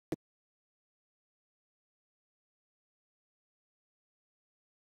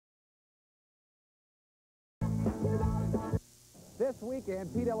This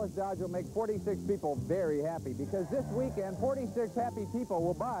weekend, Pete Ellis Dodge will make 46 people very happy because this weekend, 46 happy people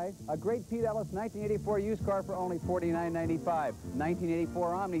will buy a great Pete Ellis 1984 used car for only $49.95.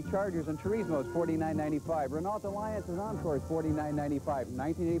 1984 Omni Chargers and Turismos, $49.95. Renault Alliance's Encores, $49.95.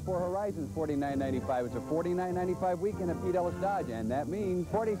 1984 Horizons, $49.95. It's a $49.95 weekend at Pete Ellis Dodge, and that means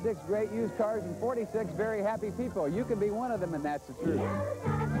 46 great used cars and 46 very happy people. You can be one of them, and that's the truth.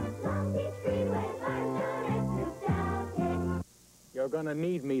 You're going to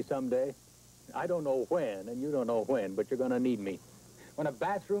need me someday. I don't know when, and you don't know when, but you're going to need me. When a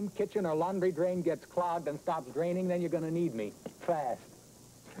bathroom, kitchen, or laundry drain gets clogged and stops draining, then you're going to need me. Fast.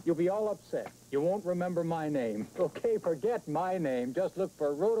 You'll be all upset. You won't remember my name. Okay, forget my name. Just look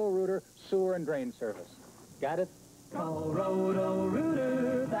for Roto-Rooter Sewer and Drain Service. Got it? Call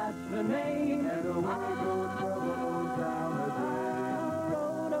Roto-Rooter, that's the name. And away goes trouble down the drain.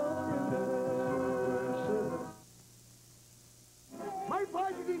 My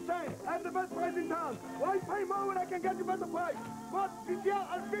price is insane. I have the best price in town. Why pay more when I can get you better price? What? This year,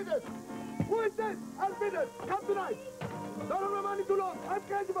 I'll bid it. Who is this? I'll bid it. Come tonight. Don't have my money too long. I'm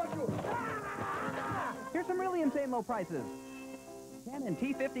crazy about you. Here's some really insane low prices. Canon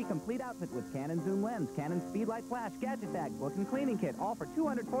T50 complete outfit with Canon zoom lens, Canon speedlight flash, gadget bag, book and cleaning kit, all for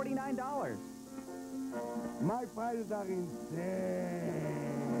 $249. My prices are insane.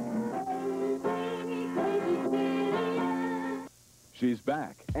 She's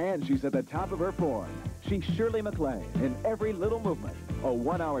back, and she's at the top of her form. She's Shirley MacLaine in Every Little Movement, a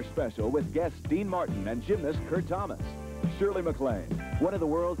one-hour special with guests Dean Martin and gymnast Kurt Thomas. Shirley MacLaine, one of the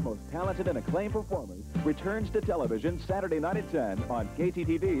world's most talented and acclaimed performers, returns to television Saturday night at 10 on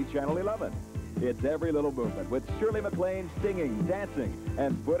KTTV Channel 11. It's Every Little Movement with Shirley MacLaine singing, dancing,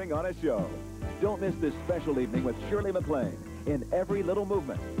 and putting on a show. Don't miss this special evening with Shirley MacLaine in Every Little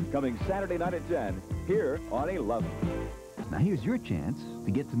Movement, coming Saturday night at 10 here on 11. Now here's your chance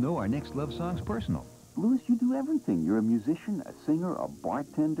to get to know our next Love Songs personal. Louis, you do everything. You're a musician, a singer, a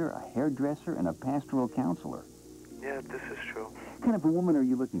bartender, a hairdresser, and a pastoral counselor. Yeah, this is true. What kind of a woman are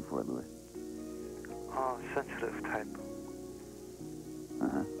you looking for, Louis? Sensitive type.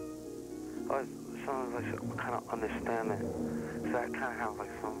 Uh-huh. Someone like kind of understanding. So I kind of have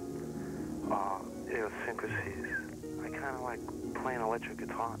like some idiosyncrasies. I kind of like playing electric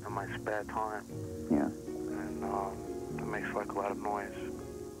guitar in my spare time. Yeah. And it makes like a lot of noise.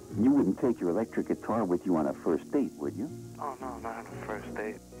 You wouldn't take your electric guitar with you on a first date, would you? Oh, no, not on a first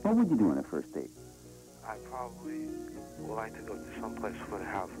date. What would you do on a first date? I probably would like to go to some place where they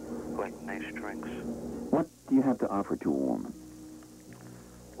have, like, nice drinks. What do you have to offer to a woman?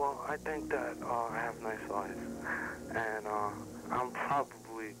 Well, I think that I have nice eyes. And I'm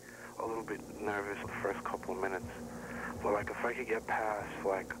probably a little bit nervous the first couple of minutes. But, like, if I could get past,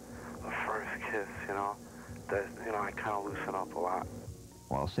 like, a first kiss, you know, that, you know, I kind of loosen up a lot.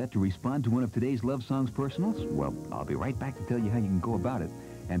 All set to respond to one of today's Love Songs personals? Well, I'll be right back to tell you how you can go about it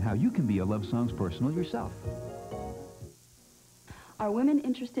and how you can be a Love Songs personal yourself. Are women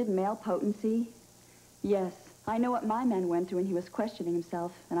interested in male potency? Yes. I know what my man went through when he was questioning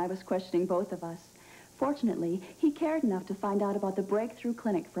himself, and I was questioning both of us. Fortunately, he cared enough to find out about the Breakthrough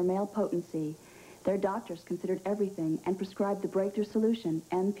Clinic for Male Potency. Their doctors considered everything and prescribed the Breakthrough Solution,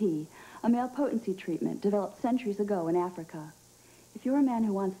 MP, a male potency treatment developed centuries ago in Africa. If you're a man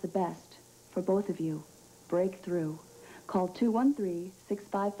who wants the best for both of you, break through. Call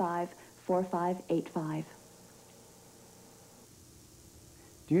 213-655-4585.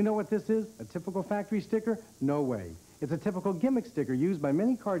 Do you know what this is? A typical factory sticker? No way. It's a typical gimmick sticker used by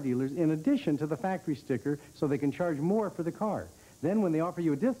many car dealers in addition to the factory sticker so they can charge more for the car. Then when they offer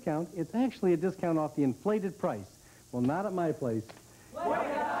you a discount, it's actually a discount off the inflated price. Well, not at my place.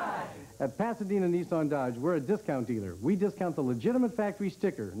 At Pasadena Nissan Dodge, we're a discount dealer. We discount the legitimate factory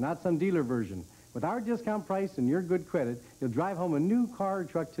sticker, not some dealer version. With our discount price and your good credit, you'll drive home a new car or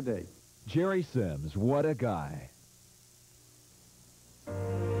truck today. Jerry Sims, what a guy.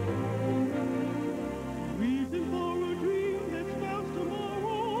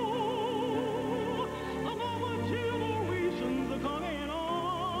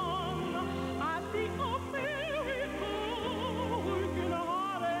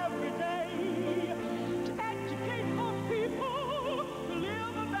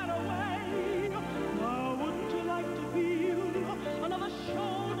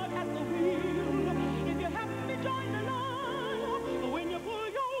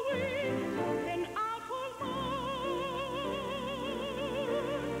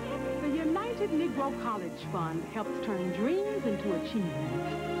 Negro College Fund helps turn dreams into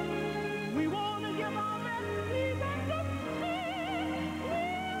achievements. We want to give our best reason to sing.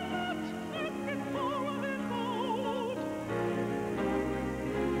 We're not taking forward and vote.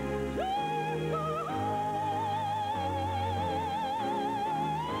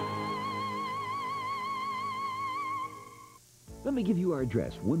 Let me give you our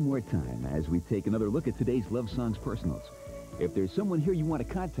address one more time as we take another look at today's Love Songs Personals. If there's someone here you want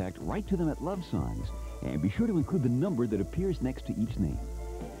to contact, write to them at Love Songs, and be sure to include the number that appears next to each name.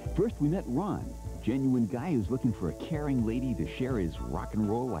 First, we met Ron, a genuine guy who's looking for a caring lady to share his rock and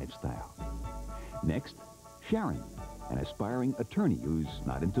roll lifestyle. Next, Sharon, an aspiring attorney who's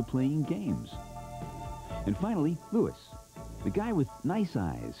not into playing games. And finally, Louis, the guy with nice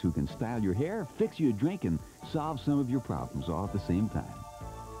eyes who can style your hair, fix you a drink, and solve some of your problems all at the same time.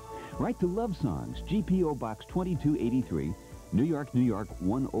 Write to Love Songs, GPO Box 2283, New York, New York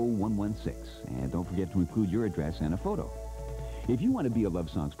 10116. And don't forget to include your address and a photo. If you want to be a Love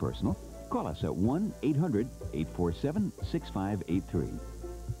Songs personal, call us at 1-800-847-6583.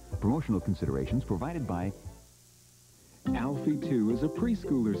 Promotional considerations provided by Alfie 2 is a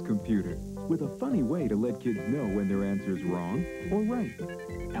preschooler's computer with a funny way to let kids know when their answer's wrong or right.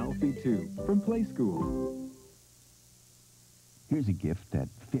 Alfie 2 from Play School. Here's a gift that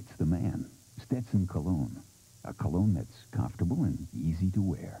fits the man. Stetson Cologne. A cologne that's comfortable and easy to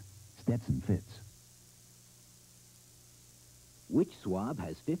wear. Stetson fits. Which swab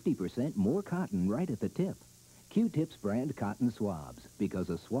has 50% more cotton right at the tip? Q-Tips brand cotton swabs, because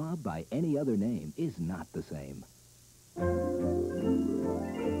a swab by any other name is not the same.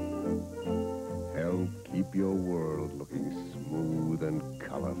 Help keep your world looking smooth and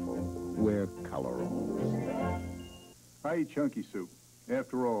colorful. Wear coveralls. I eat chunky soup.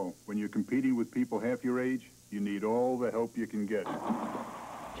 After all, when you're competing with people half your age, you need all the help you can get.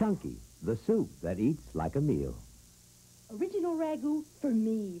 Chunky, the soup that eats like a meal. Original ragu for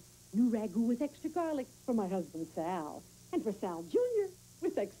me. New ragu with extra garlic for my husband Sal. And for Sal Jr.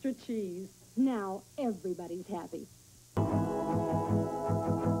 with extra cheese. Now everybody's happy.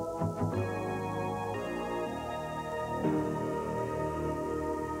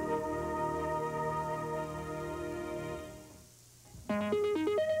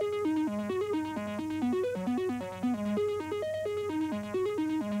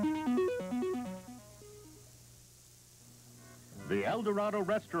 The Eldorado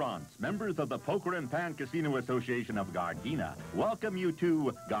Restaurants, members of the Poker and Pan Casino Association of Gardena, welcome you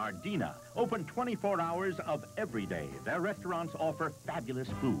to Gardena. Open 24 hours of every day. Their restaurants offer fabulous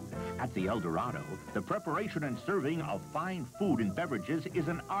food. At the Eldorado, the preparation and serving of fine food and beverages is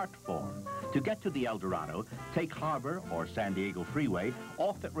an art form. To get to the Eldorado, take Harbor or San Diego Freeway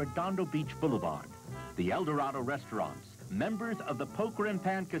off at Redondo Beach Boulevard. The Eldorado Restaurants, members of the Poker and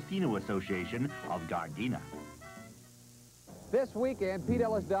Pan Casino Association of Gardena. This weekend, Pete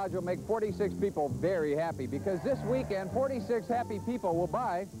Ellis Dodge will make 46 people very happy because this weekend, 46 happy people will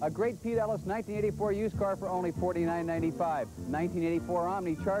buy a great Pete Ellis 1984 used car for only $49.95. 1984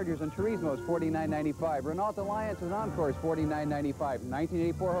 Omni Chargers and Turismos, $49.95. Renault Alliance and Encores, $49.95.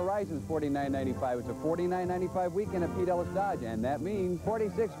 1984 Horizons, $49.95. It's a $49.95 weekend at Pete Ellis Dodge, and that means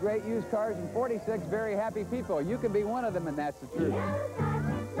 46 great used cars and 46 very happy people. You can be one of them, and that's the truth.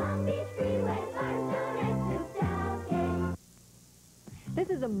 This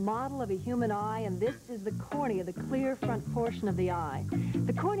is a model of a human eye, and this is the cornea, the clear front portion of the eye.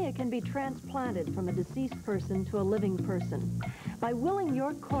 The cornea can be transplanted from a deceased person to a living person. By willing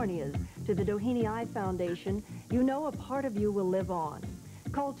your corneas to the Doheny Eye Foundation, you know a part of you will live on.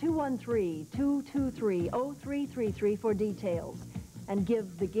 Call 213-223-0333 for details and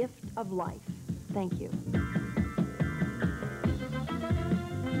give the gift of life. Thank you.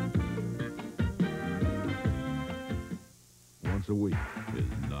 Once a week is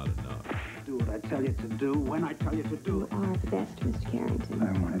not enough. Do what I tell you to do, when I tell you to do it. You are the best, Mr. Carrington.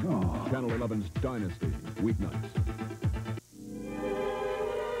 I want it all. Channel 11's Dynasty, weeknights.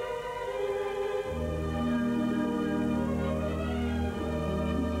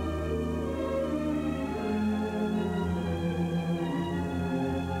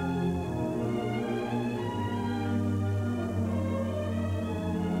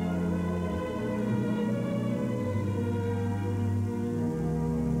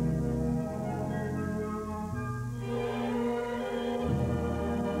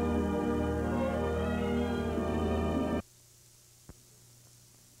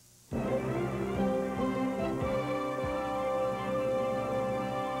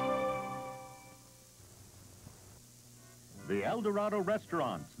 The Eldorado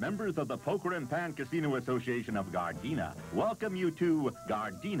Restaurants, members of the Poker and Pan Casino Association of Gardena, welcome you to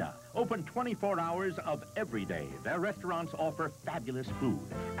Gardena. Open 24 hours of every day. Their restaurants offer fabulous food.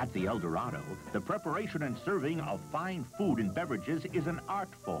 At the Eldorado, the preparation and serving of fine food and beverages is an art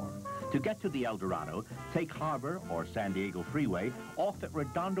form. To get to the Eldorado, take Harbor or San Diego Freeway off at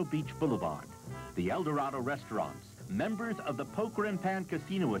Redondo Beach Boulevard. The Eldorado Restaurants, members of the Poker and Pan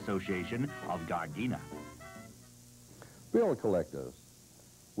Casino Association of Gardena. Bill collectors.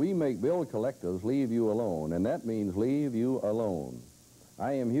 We make bill collectors leave you alone, and that means leave you alone.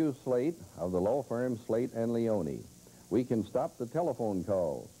 I am Hugh Slate of the law firm Slate and Leone. We can stop the telephone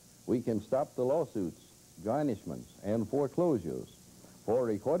calls. We can stop the lawsuits, garnishments, and foreclosures. For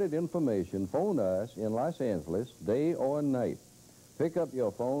recorded information, phone us in Los Angeles, day or night. Pick up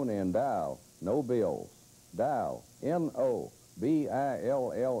your phone and dial no bills. Dial N-O-B-I-L-L-S,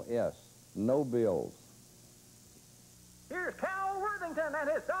 no bills. Here's Cal Worthington and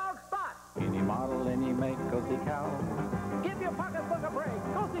his dog Spot. Any model, any make, go see Cal. Give your pocketbook a break.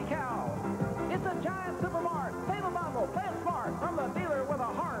 Go see Cal. It's a giant supermart. Save a bundle. Play it smart. From the dealer with a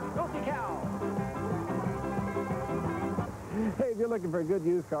heart. Go see Cal. Hey, if you're looking for a good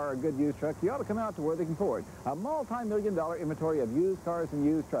used car or a good used truck, you ought to come out to Worthington Ford. A multi-million-dollar inventory of used cars and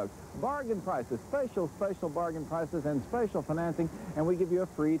used trucks. Bargain prices, special bargain prices, and special financing, and we give you a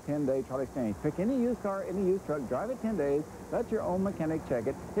free 10-day trial exchange. Pick any used car, any used truck, drive it 10 days, let your own mechanic check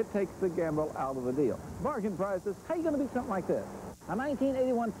it. It takes the gamble out of the deal. Bargain prices, how you going to beat something like this? A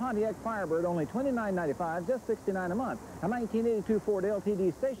 1981 Pontiac Firebird, only $29.95, just $69 a month. A 1982 Ford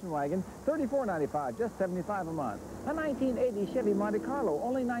LTD station wagon, $34.95, just $75 a month. A 1980 Chevy Monte Carlo,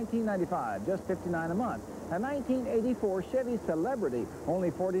 only $19.95, just $59 a month. A 1984 Chevy Celebrity, only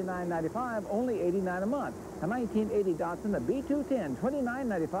 $49.95, only $89 a month. A 1980 Datsun, a B210,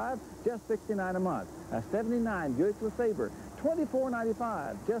 $29.95, just $69 a month. A 79 Buick LeSabre,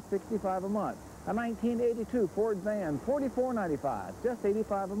 $24.95, just $65 a month. A 1982 Ford Van, $44.95, just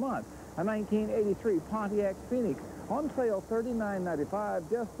 $85 a month. A 1983 Pontiac Phoenix, on sale $39.95,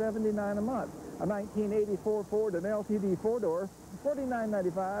 just $79 a month. A 1984 Ford and LTD four-door,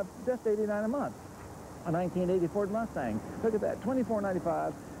 $49.95, just $89 a month. A 1980 Ford Mustang, look at that,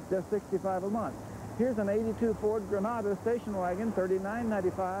 $24.95, just $65 a month. Here's an 82 Ford Granada station wagon,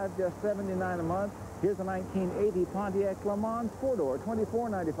 $39.95, just $79 a month. Here's a 1980 Pontiac Le Mans four-door,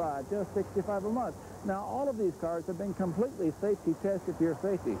 $24.95, just $65 a month. Now, all of these cars have been completely safety tested for your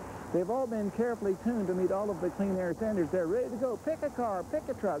safety. They've all been carefully tuned to meet all of the clean air standards. They're ready to go. Pick a car, pick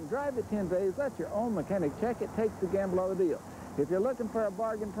a truck, drive it 10 days, let your own mechanic check it, takes the gamble out of the deal. If you're looking for a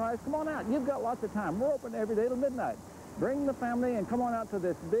bargain price, come on out. You've got lots of time. We're open every day till midnight. Bring the family and come on out to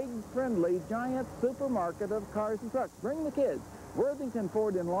this big, friendly, giant supermarket of cars and trucks. Bring the kids. Worthington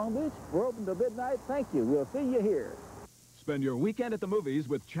Ford in Long Beach. We're open till midnight. Thank you. We'll see you here. Spend your weekend at the movies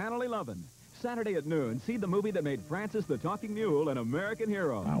with Channel 11. Saturday at noon, see the movie that made Francis the Talking Mule an American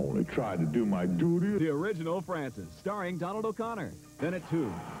hero. I only tried to do my duty. The original Francis, starring Donald O'Connor. Then at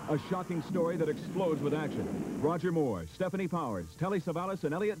 2, a shocking story that explodes with action. Roger Moore, Stephanie Powers, Telly Savalas,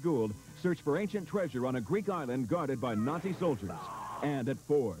 and Elliot Gould search for ancient treasure on a Greek island guarded by Nazi soldiers. And at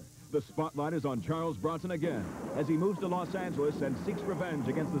 4, the spotlight is on Charles Bronson again as he moves to Los Angeles and seeks revenge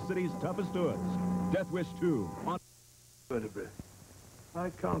against the city's toughest hoods. Death Wish 2 on... I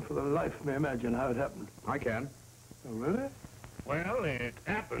can't for the life of me imagine how it happened. I can. Oh, really? Well, it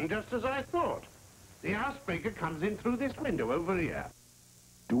happened just as I thought. The housebreaker comes in through this window over here.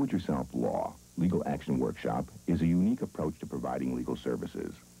 Do-it-yourself law, Legal Action Workshop, is a unique approach to providing legal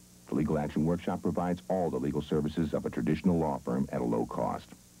services. The Legal Action Workshop provides all the legal services of a traditional law firm at a low cost.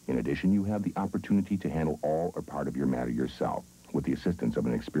 In addition, you have the opportunity to handle all or part of your matter yourself with the assistance of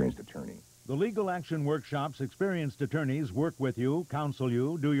an experienced attorney. The Legal Action Workshop's experienced attorneys work with you, counsel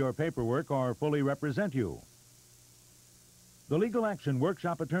you, do your paperwork, or fully represent you. The Legal Action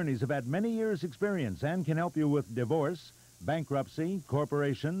Workshop attorneys have had many years' experience and can help you with divorce, bankruptcy,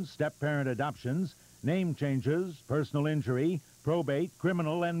 corporations, step-parent adoptions, name changes, personal injury, probate,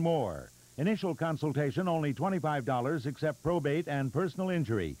 criminal, and more. Initial consultation only $25, except probate and personal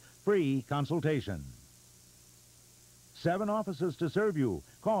injury. Free consultation. 7 offices to serve you.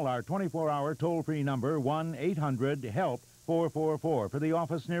 Call our 24-hour toll-free number, 1-800-HELP-444 for the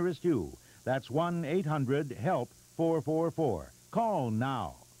office nearest you. That's 1-800-HELP-444. Call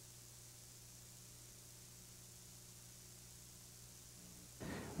now.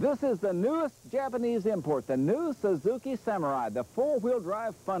 This is the newest Japanese import, the new Suzuki Samurai, the four-wheel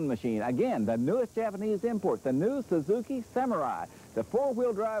drive fun machine. Again, the newest Japanese import, the new Suzuki Samurai, the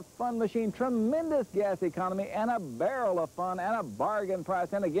four-wheel drive fun machine. Tremendous gas economy and a barrel of fun and a bargain price,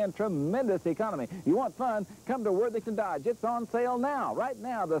 and again, tremendous economy. You want fun? Come to Worthington Dodge. It's on sale now, right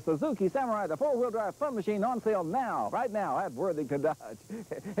now. The Suzuki Samurai, the four-wheel drive fun machine, on sale now, right now at Worthington Dodge.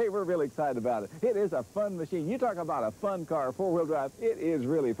 Hey, we're really excited about it. It is a fun machine. You talk about a fun car, four-wheel drive, it is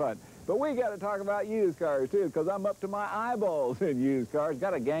really fun. But we got to talk about used cars, too, because I'm up to my eyeballs in used cars.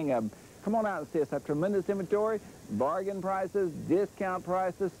 Got a gang of them. Come on out and see us. Have tremendous inventory. bargain prices, discount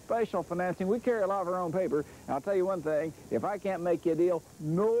prices, special financing. We carry a lot of our own paper. And I'll tell you one thing, if I can't make you a deal,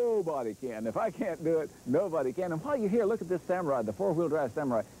 nobody can. If I can't do it, nobody can. And while you're here, look at this Samurai, the four-wheel drive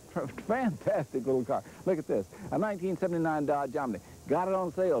Samurai. Fantastic little car. Look at this, a 1979 Dodge Omni. Got it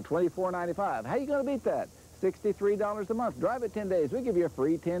on sale, $24.95. How you going to beat that? $63 a month. Drive it 10 days. We give you a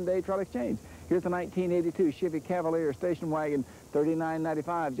free 10-day trial exchange. Here's a 1982 Chevy Cavalier station wagon,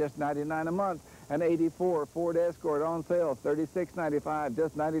 $39.95, just $99 a month. An 84 Ford Escort on sale, $36.95,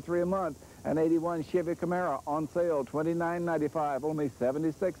 just $93 a month. An 81 Chevy Camaro on sale, $29.95, only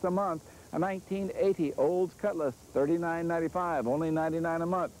 $76 a month. A 1980 Olds Cutlass, $39.95, only $99 a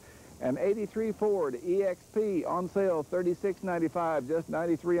month. An 83 Ford EXP on sale, $36.95, just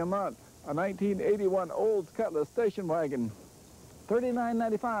 $93 a month. A 1981 Olds Cutlass station wagon,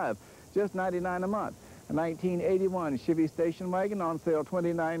 $39.95, just $99 a month. A 1981 Chevy station wagon on sale,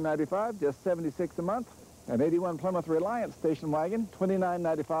 $29.95, just $76 a month. An 81 Plymouth Reliance station wagon,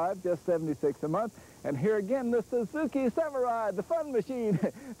 $29.95, just $76 a month. And here again, the Suzuki Samurai, the fun machine,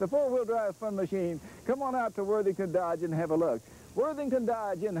 the four-wheel drive fun machine. Come on out to Worthington Dodge and have a look. Worthington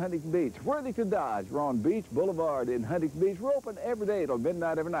Dodge in Huntington Beach. Worthington Dodge. We're on Beach Boulevard in Huntington Beach. We're open every day till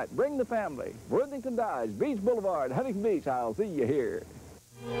midnight every night. Bring the family. Worthington Dodge, Beach Boulevard, Huntington Beach. I'll see you here.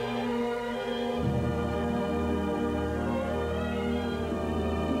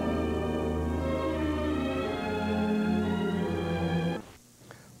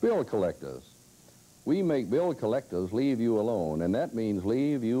 Bill collectors. We make bill collectors leave you alone, and that means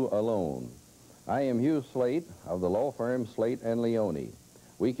leave you alone. I am Hugh Slate of the law firm Slate and Leone.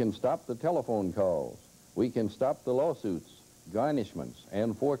 We can stop the telephone calls. We can stop the lawsuits, garnishments,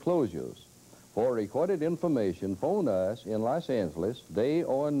 and foreclosures. For recorded information, phone us in Los Angeles, day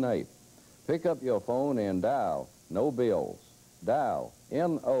or night. Pick up your phone and dial no bills. Dial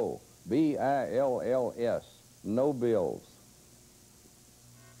N-O-B-I-L-L-S, no bills.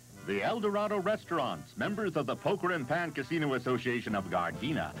 The El Dorado Restaurants, members of the Poker and Pan Casino Association of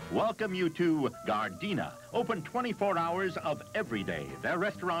Gardena, welcome you to Gardena. Open 24 hours of every day. Their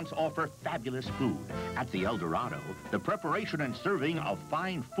restaurants offer fabulous food. At the El Dorado, the preparation and serving of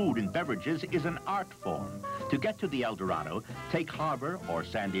fine food and beverages is an art form. To get to the El Dorado, take Harbor or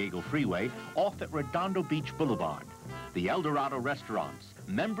San Diego Freeway off at Redondo Beach Boulevard. The El Dorado Restaurants,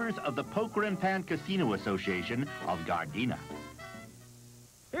 members of the Poker and Pan Casino Association of Gardena.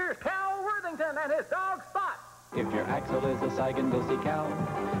 Here's Cal Worthington and his dog Spot. If your axle is a sagging, go see Cal.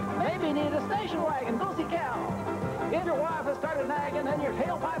 Maybe you need a station wagon, go see Cal. If your wife has started nagging and your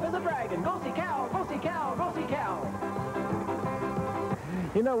tailpipe is a dragon, go see Cal, go see Cal, go see Cal.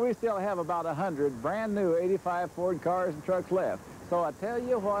 You know, we still have about 100 brand new 85 Ford cars and trucks left. So I tell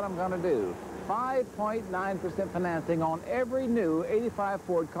you what I'm going to do. 5.9% financing on every new 85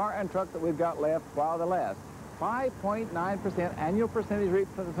 Ford car and truck that we've got left while they last. 5.9% annual percentage rate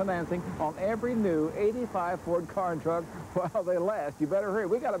financing on every new 85 Ford car and truck while they last. You better hurry.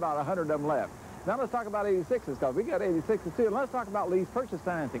 We got about 100 of them left. Now let's talk about 86s, because we got 86s too. And let's talk about lease purchase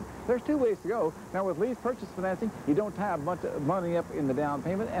financing. There's two ways to go. Now with lease purchase financing, you don't tie a bunch of money up in the down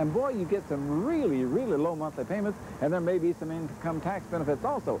payment, and boy, you get some really, really low monthly payments, and there may be some income tax benefits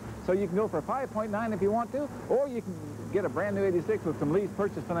also. So you can go for 5.9 if you want to, or you can get a brand new 86 with some lease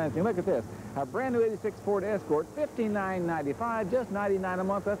purchase financing. Look at this. A brand new 86 Ford Escort, $59.95, just $99 a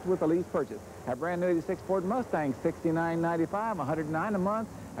month. That's with a lease purchase. A brand new 86 Ford Mustang, $69.95, $109 a month.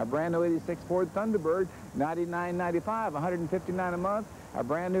 A brand new 86 Ford Thunderbird, $99.95, $159 a month. A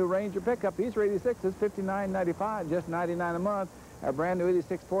brand new Ranger pickup, these are 86s, $59.95, just $99 a month. A brand new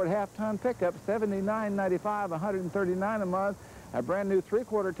 86 Ford half-ton pickup, $79.95, $139 a month. A brand new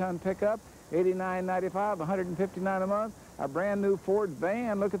three-quarter-ton pickup, $89.95, $159 a month. A brand new Ford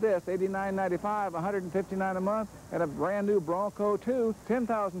van, look at this, $89.95, $159 a month. And a brand new Bronco 2,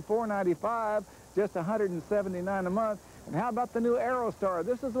 $10,495, just $179 a month. And how about the new Aerostar?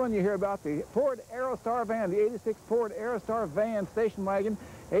 This is the one you hear about, the Ford Aerostar van, the 86 Ford Aerostar van station wagon,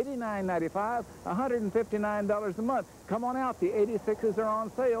 $89.95, $159 a month. Come on out, the 86s are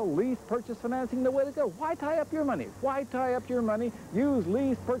on sale. Lease purchase financing, the way to go. Why tie up your money? Why tie up your money? Use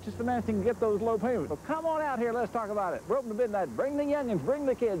lease purchase financing and get those low payments. So come on out here, let's talk about it. We're open to midnight. Bring the youngins, bring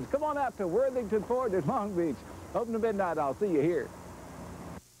the kids. Come on out to Worthington Ford in Long Beach. Open to midnight, I'll see you here.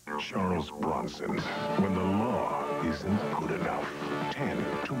 Charles Bronson, when the law isn't good enough. 10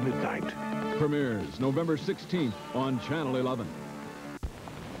 to midnight. Premieres November 16th on Channel 11.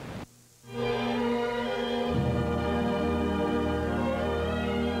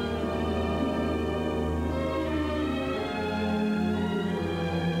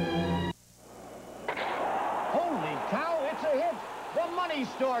 Holy cow, it's a hit. The money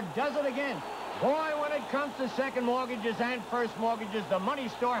store does it again. Boy, when it comes to second mortgages and first mortgages, the money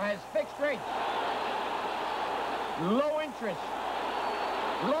store has fixed rates, low interest,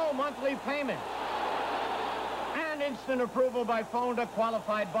 low monthly payments, and instant approval by phone to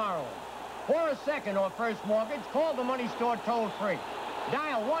qualified borrowers. For a second or first mortgage, call the money store toll-free.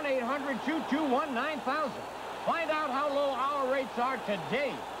 Dial 1-800-221-9000. Find out how low our rates are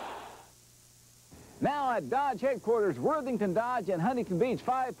today. Now at Dodge headquarters, Worthington Dodge and Huntington Beach,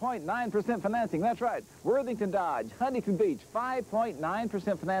 5.9% financing. That's right, Worthington Dodge, Huntington Beach,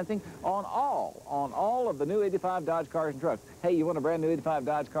 5.9% financing on all of the new 85 Dodge cars and trucks. Hey, you want a brand new 85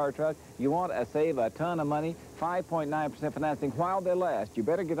 Dodge car or truck? You want to save a ton of money? 5.9% financing while they last. You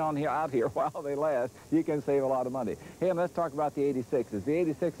better get on here out here while they last. You can save a lot of money. Hey, and let's talk about the 86s. The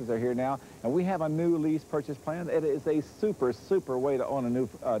 86s are here now, and we have a new lease purchase plan. It is a super way to own a new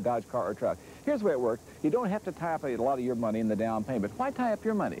Dodge car or truck. Here's the way it works. You don't have to tie up a lot of your money in the down payment. Why tie up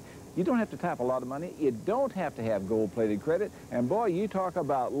your money? You don't have to tap a lot of money. You don't have to have gold-plated credit. And boy, you talk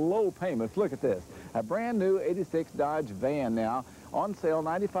about low payments. Look at this. A brand new 86 Dodge van now. On sale,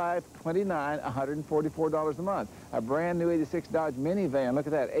 $95.29, $144 a month. A brand new 86 Dodge minivan, look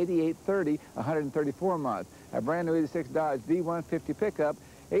at that, $88.30, $134 a month. A brand new 86 Dodge D150 pickup,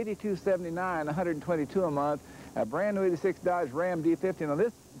 $82.79, $122 a month. A brand new 86 Dodge Ram D50. Now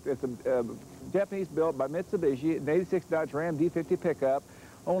this is a Japanese built by Mitsubishi, an 86 Dodge Ram D50 pickup,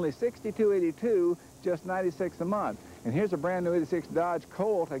 only $62.82, just $96 a month. And here's a brand new 86 Dodge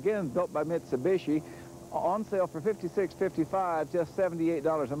Colt, again built by Mitsubishi, on sale for $56.55, just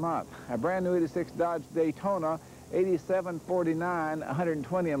 $78 a month. A brand new 86 Dodge Daytona, $87.49,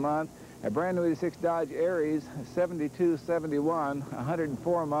 $120 a month. A brand new 86 Dodge Aries, $72.71,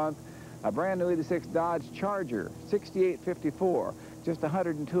 $104 a month. A brand new 86 Dodge Charger, $68.54, just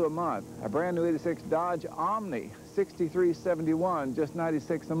 $102 a month. A brand new 86 Dodge Omni, $63.71, just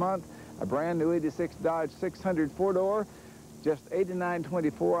 $96 a month. A brand new 86 Dodge 600 four-door, just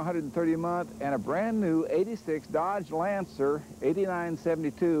 $89.24, $130 a month. And a brand new 86 Dodge Lancer,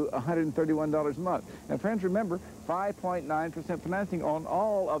 $89.72, $131 a month. And friends, remember, 5.9% financing on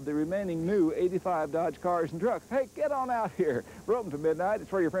all of the remaining new 85 Dodge cars and trucks. Hey, get on out here. We're open to midnight.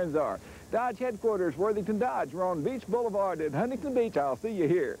 It's where your friends are. Dodge headquarters, Worthington Dodge. We're on Beach Boulevard in Huntington Beach. I'll see you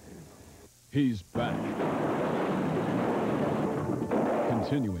here. He's back.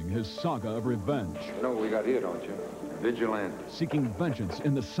 Continuing his saga of revenge. You know what we got here, don't you? Vigilante. Seeking vengeance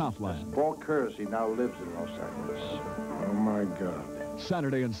in the Southland. Paul Kersey now lives in Los Angeles. Oh, my God.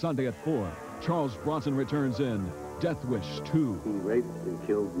 Saturday and Sunday at 4, Charles Bronson returns in Death Wish 2. He raped and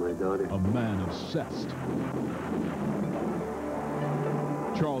killed my daughter. A man obsessed.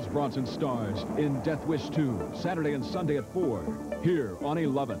 Charles Bronson stars in Death Wish 2, Saturday and Sunday at 4, here on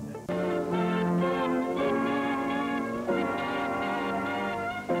 11.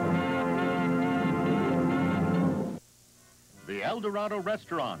 The El Dorado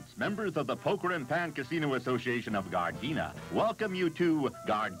Restaurants, members of the Poker and Pan Casino Association of Gardena, welcome you to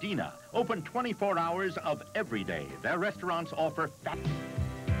Gardena. Open 24 hours of every day. Their restaurants offer fat.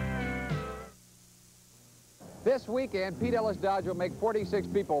 This weekend, Pete Ellis Dodge will make 46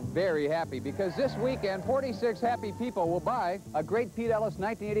 people very happy because this weekend, 46 happy people will buy a great Pete Ellis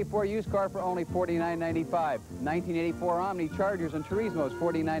 1984 used car for only $49.95. 1984 Omni Chargers and Turismos,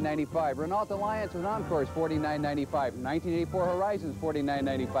 $49.95. Renault Alliance and Encores, $49.95. 1984 Horizons,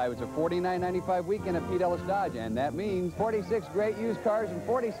 $49.95. It's a $49.95 weekend at Pete Ellis Dodge, and that means 46 great used cars and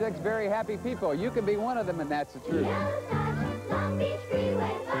 46 very happy people. You can be one of them, and that's the truth. Long Beach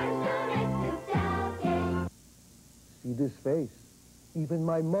Freeway, See this face? Even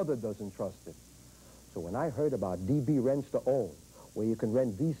my mother doesn't trust it. So when I heard about DB Rents to Own, where you can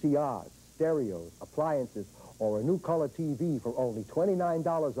rent VCRs, stereos, appliances, or a new color TV for only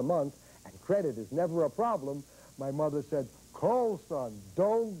 $29 a month, and credit is never a problem, my mother said, "Call, son,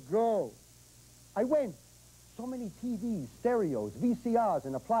 don't go." I went. So many TVs, stereos, VCRs,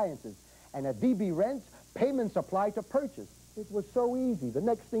 and appliances. And at DB Rents, payments apply to purchase. It was so easy. The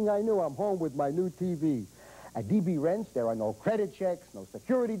next thing I knew, I'm home with my new TV. At DB Rents, there are no credit checks, no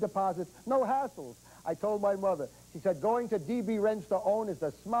security deposits, no hassles. I told my mother. She said, going to DB Rents to Own is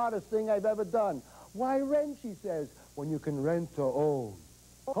the smartest thing I've ever done. Why rent, she says, when you can rent to own?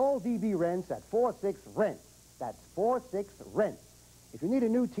 Call DB Rents at 46-RENT. That's 46-RENT. If you need a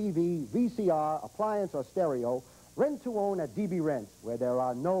new TV, VCR, appliance, or stereo, rent to own at DB Rents, where there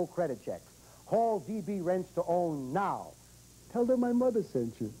are no credit checks. Call DB Rents to Own now. Tell them my mother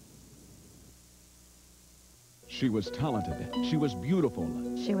sent you. She was talented. She was beautiful.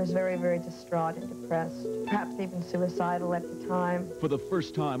 She was very, very distraught and depressed, perhaps even suicidal at the time. For the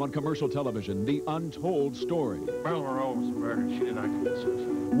first time on commercial television, the untold story. Marilyn Monroe was murdered. She did not commit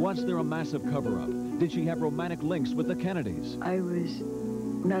suicide. Was there a massive cover-up? Did she have romantic links with the Kennedys? I was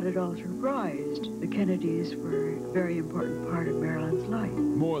not at all surprised. The Kennedys were a very important part of Marilyn's life.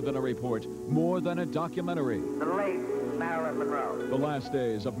 More than a report, more than a documentary. The late Marilyn Monroe. The last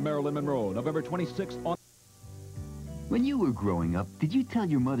days of Marilyn Monroe, November 26th on... When you were growing up, did you tell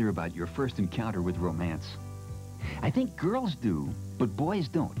your mother about your first encounter with romance? I think girls do, but boys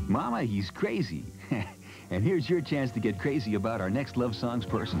don't. Mama, he's crazy. And here's your chance to get crazy about our next Love Songs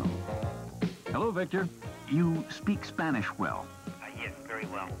Personal. Hello, Victor. You speak Spanish well. Yes, very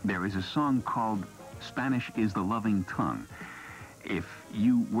well. There is a song called Spanish is the Loving Tongue. If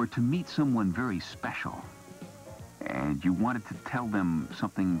you were to meet someone very special, and you wanted to tell them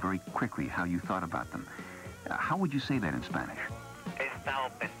something very quickly, how you thought about them, how would you say that in Spanish? He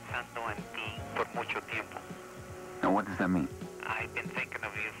estado pensando en ti por mucho tiempo. Now, what does that mean? I've been thinking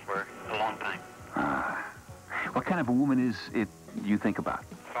of you for a long time. What kind of a woman is it you think about?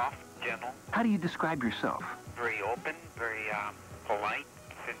 Soft, gentle. How do you describe yourself? Very open, very polite,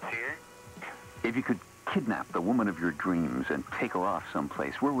 sincere. If you could kidnap the woman of your dreams and take her off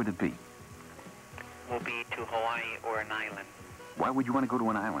someplace, where would it be? Will be to Hawaii or an island. Why would you want to go to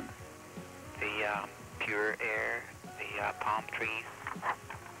an island? The pure air, the palm trees,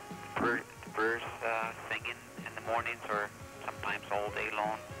 birds singing in the mornings or sometimes all day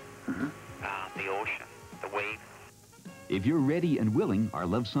long, the ocean, the waves. If you're ready and willing, our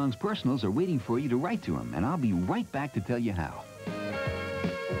Love Songs Personals are waiting for you to write to them, and I'll be right back to tell you how.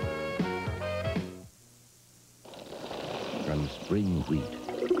 From spring wheat,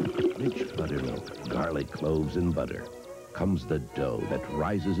 rich buttermilk, garlic cloves, and butter, comes the dough that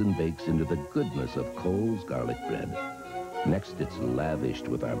rises and bakes into the goodness of Cole's garlic bread. Next, it's lavished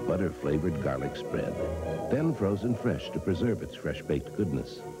with our butter-flavored garlic spread, then frozen fresh to preserve its fresh-baked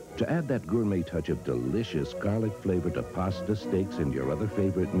goodness. To add that gourmet touch of delicious garlic flavor to pasta, steaks, and your other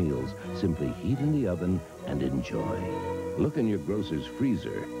favorite meals, simply heat in the oven and enjoy. Look in your grocer's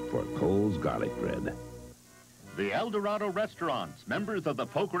freezer for Cole's garlic bread. The El Dorado Restaurants, members of the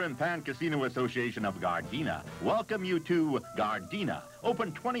Poker and Pan Casino Association of Gardena, welcome you to Gardena.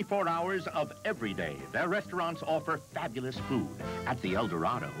 Open 24 hours of every day. Their restaurants offer fabulous food. At the El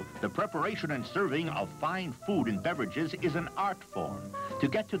Dorado, the preparation and serving of fine food and beverages is an art form. To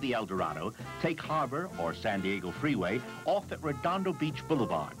get to the El Dorado, take Harbor or San Diego Freeway off at Redondo Beach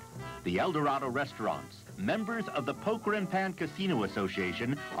Boulevard. The El Dorado Restaurants, members of the Poker and Pan Casino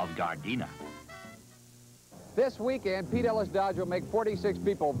Association of Gardena. This weekend, Pete Ellis Dodge will make 46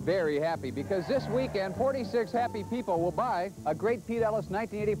 people very happy because this weekend, 46 happy people will buy a great Pete Ellis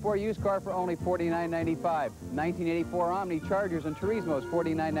 1984 used car for only $49.95. 1984 Omni Chargers and Turismos,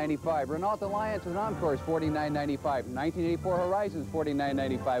 $49.95. Renault Alliance and Encores, $49.95. 1984 Horizons,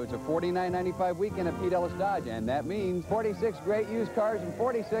 $49.95. It's a $49.95 weekend at Pete Ellis Dodge, and that means 46 great used cars and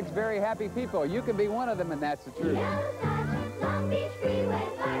 46 very happy people. You can be one of them, and that's the truth. Long Beach Freeway,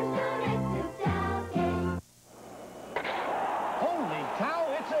 Holy cow,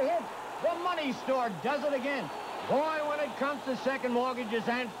 it's a hit. The Money Store does it again. Boy, when it comes to second mortgages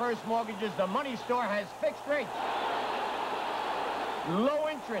and first mortgages, the Money Store has fixed rates. Low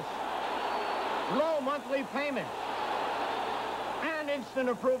interest. Low monthly payments. And instant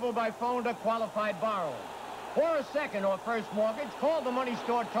approval by phone to qualified borrowers. For a second or first mortgage, call the Money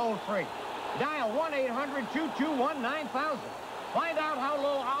Store toll-free. Dial 1-800-221-9000. Find out how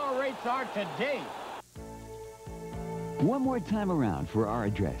low our rates are today. One more time around for our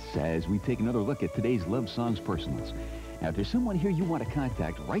address as we take another look at today's Love Songs Personals. Now, if there's someone here you want to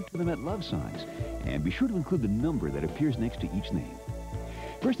contact, write to them at Love Songs. And be sure to include the number that appears next to each name.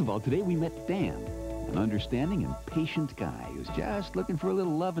 First of all, today we met Dan, an understanding and patient guy who's just looking for a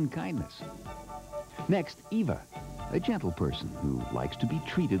little love and kindness. Next, Eva, a gentle person who likes to be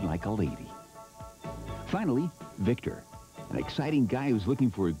treated like a lady. Finally, Victor, an exciting guy who's looking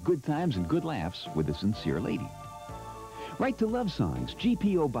for good times and good laughs with a sincere lady. Write to Love Songs,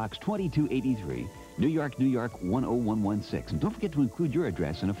 GPO Box 2283, New York, New York 10116. And don't forget to include your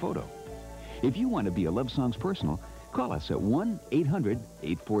address and a photo. If you want to be a Love Songs Personal, call us at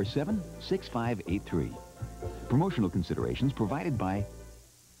 1-800-847-6583. Promotional considerations provided by...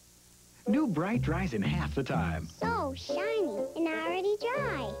 New Bright dries in half the time. So shiny and already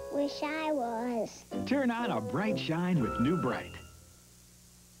dry. Wish I was. Turn on a bright shine with New Bright.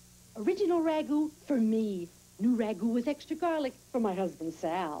 Original ragu for me. New ragu with extra garlic for my husband,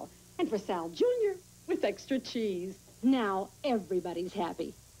 Sal. And for Sal Jr. with extra cheese. Now everybody's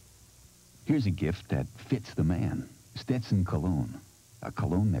happy. Here's a gift that fits the man. Stetson cologne. A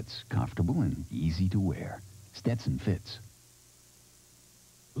cologne that's comfortable and easy to wear. Stetson fits.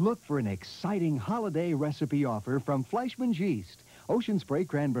 Look for an exciting holiday recipe offer from Fleischmann's Yeast, Ocean Spray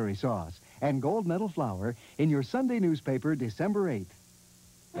Cranberry Sauce, and Gold Medal Flour in your Sunday newspaper, December 8th.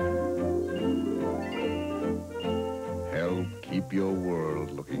 Help keep your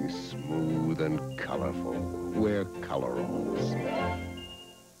world looking smooth and colorful. Wear Colorals.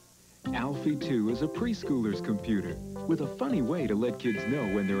 Alfie 2 is a preschooler's computer with a funny way to let kids know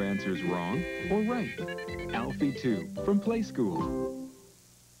when their answer's wrong or right. Alfie 2 from Play School.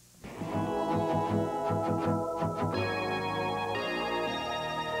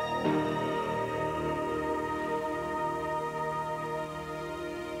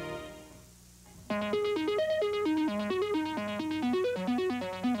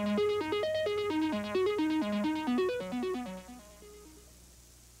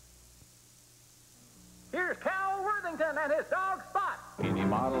 Here's Cal Worthington and his dog Spot. Any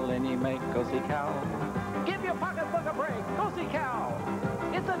model, any make, go see Cal. Give your pocketbook a break. Go see Cal.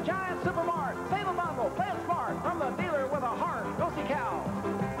 It's a giant supermart. Save a bundle. Play it smart. From the dealer with a heart. Go see Cal.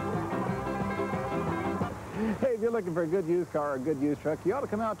 Hey, if you're looking for a good used car or a good used truck, you ought to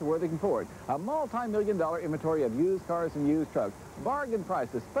come out to Worthington Ford. A multi-million-dollar inventory of used cars and used trucks. Bargain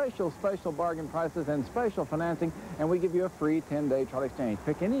prices, special bargain prices, and special financing, and we give you a free 10-day trial exchange.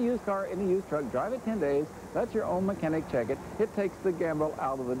 Pick any used car, any used truck, drive it 10 days, let your own mechanic check it. It takes the gamble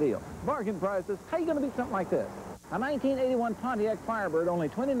out of the deal. Bargain prices, how you going to beat something like this? A 1981 Pontiac Firebird, only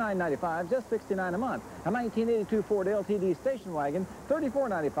 $29.95, just $69 a month. A 1982 Ford LTD station wagon,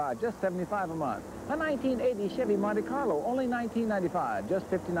 $34.95, just $75 a month. A 1980 Chevy Monte Carlo, only $19.95,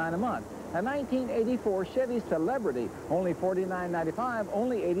 just $59 a month. A 1984 Chevy Celebrity, only $49.95,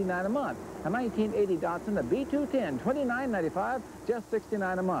 only $89 a month. A 1980 Datsun, a B210, $29.95, just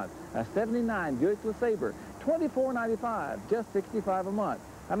 $69 a month. A 79 Buick LeSabre, $24.95, just $65 a month.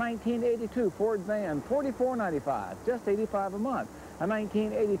 A 1982 Ford Van, $44.95, just $85 a month. A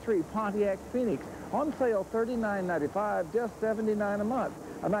 1983 Pontiac Phoenix, on sale $39.95, just $79 a month.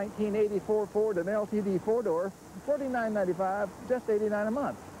 A 1984 Ford and LTD four-door, $49.95, just $89 a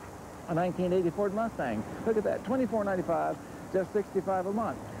month. A 1980 Ford Mustang, look at that, $24.95, just $65 a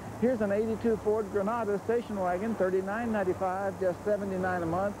month. Here's an 82 Ford Granada station wagon, $39.95, just $79 a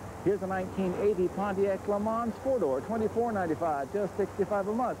month. Here's a 1980 Pontiac Le Mans four-door, $24.95, just $65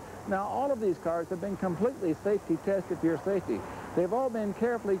 a month. Now, all of these cars have been completely safety tested for your safety. They've all been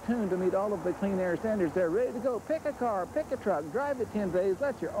carefully tuned to meet all of the clean air standards. They're ready to go. Pick a car, pick a truck, drive it 10 days,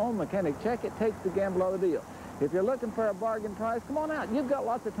 let your own mechanic check it, takes the gamble out of the deal. If you're looking for a bargain price, come on out. You've got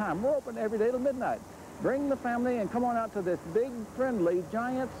lots of time. We're open every day till midnight. Bring the family and come on out to this big, friendly,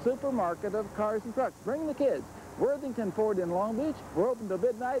 giant supermarket of cars and trucks. Bring the kids. Worthington Ford in Long Beach. We're open till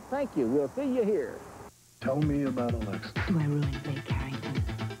midnight. Thank you. We'll see you here. Tell me about Alexa. Do I ruin Blake Carrington?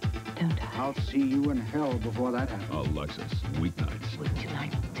 Don't I? I'll see you in hell before that happens. Alexis, weeknights. Would you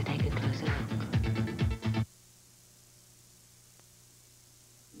like to take a closer look?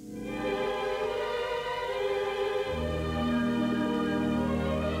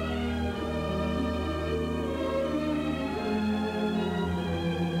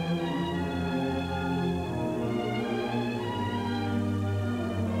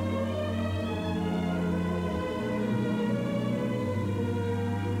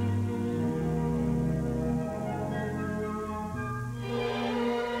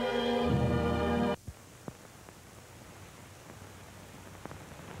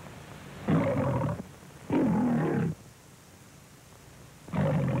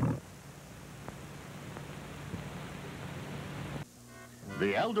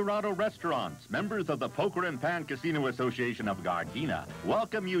 The El Dorado Restaurants, members of the Poker and Pan Casino Association of Gardena,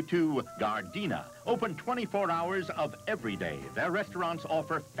 welcome you to Gardena. Open 24 hours of every day. Their restaurants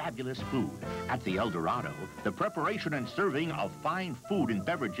offer fabulous food. At the El Dorado, the preparation and serving of fine food and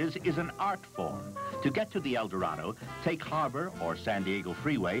beverages is an art form. To get to the El Dorado, take Harbor or San Diego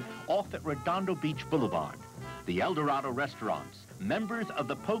Freeway off at Redondo Beach Boulevard. The El Dorado Restaurants, members of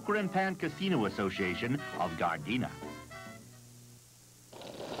the Poker and Pan Casino Association of Gardena.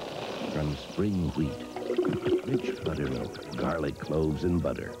 From spring wheat, rich buttermilk, garlic cloves, and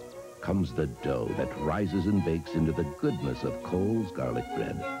butter, comes the dough that rises and bakes into the goodness of Cole's garlic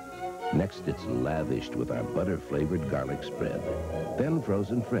bread. Next, it's lavished with our butter-flavored garlic spread, then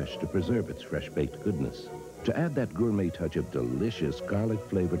frozen fresh to preserve its fresh-baked goodness. To add that gourmet touch of delicious garlic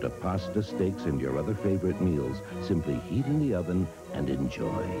flavor to pasta, steaks, and your other favorite meals, simply heat in the oven and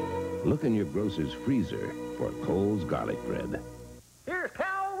enjoy. Look in your grocer's freezer for Cole's garlic bread. Here's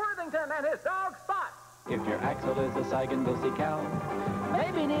Cal Worthington and his dog Spot. If your axle is a sagging, go see Cal.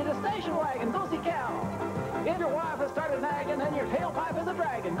 Maybe you need a station wagon, go see Cal. If your wife has started nagging and your tailpipe is a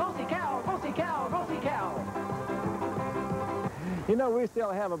dragon, go see Cal, go see Cal, go see Cal. You know, we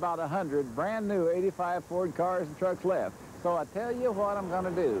still have about 100 brand new 85 Ford cars and trucks left. So I tell you what I'm going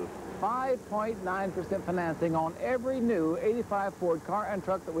to do. 5.9% financing on every new 85 Ford car and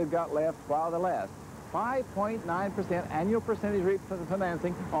truck that we've got left while they last. 5.9% annual percentage rate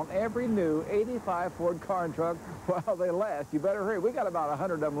financing on every new 85 Ford car and truck while they last. You better hurry. We got about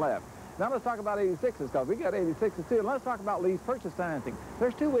 100 of them left. Now let's talk about 86s, because we got 86s too. And let's talk about lease purchase financing.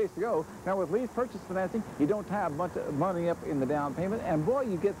 There's two ways to go. Now with lease purchase financing, you don't tie a bunch of money up in the down payment, and boy,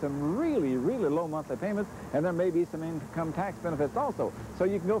 you get some really, really low monthly payments, and there may be some income tax benefits also. So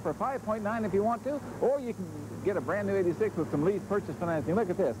you can go for 5.9 if you want to, or you can get a brand new 86 with some lease purchase financing. Look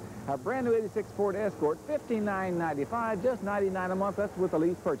at this. A brand new 86 Ford Escort, $59.95, just $99 a month. That's with a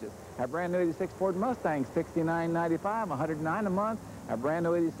lease purchase. A brand new 86 Ford Mustang, $69.95, $109 a month. A brand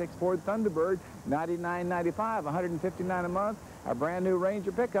new 86 Ford Thunderbird, $99.95, $159 a month. A brand new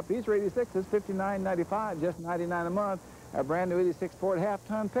Ranger pickup, these are 86s, $59.95, just $99 a month. A brand new 86 Ford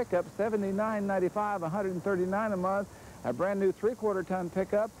half-ton pickup, $79.95, $139 a month. A brand new 3/4 ton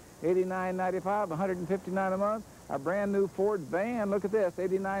pickup, $89.95, $159 a month. A brand new Ford van, look at this,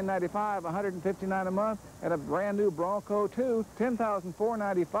 $89.95, $159 a month. And a brand new Bronco 2,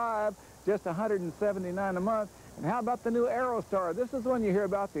 $10,495, just $179 a month. And how about the new Aerostar? This is one you hear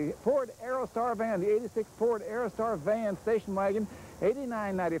about, the Ford Aerostar van, the 86 Ford Aerostar van station wagon,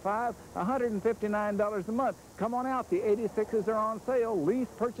 $89.95, $159 a month. Come on out, the 86s are on sale. Lease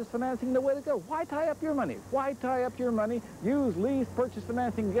purchase financing, the way to go. Why tie up your money? Why tie up your money? Use lease purchase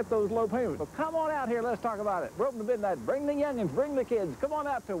financing to get those low payments. So come on out here, let's talk about it. We're open to midnight. Bring the youngins, bring the kids. Come on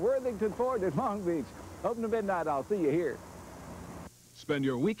out to Worthington Ford in Long Beach. Open to midnight, I'll see you here. Spend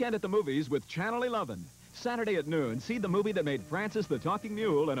your weekend at the movies with Channel 11. Saturday at noon, see the movie that made Francis the Talking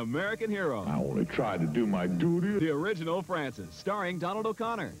Mule an American hero. I only tried to do my duty. The original Francis, starring Donald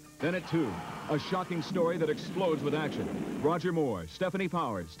O'Connor. Then at 2, a shocking story that explodes with action. Roger Moore, Stephanie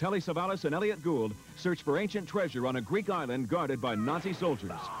Powers, Telly Savalas, and Elliot Gould search for ancient treasure on a Greek island guarded by Nazi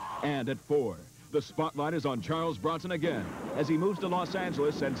soldiers. And at 4, the spotlight is on Charles Bronson again as he moves to Los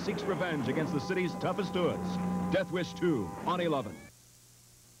Angeles and seeks revenge against the city's toughest hoods. Death Wish 2 on 11.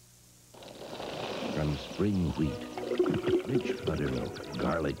 From spring wheat, rich buttermilk,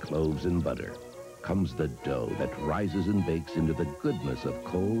 garlic cloves, and butter, comes the dough that rises and bakes into the goodness of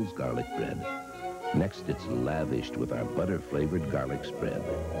Cole's garlic bread. Next, it's lavished with our butter-flavored garlic spread,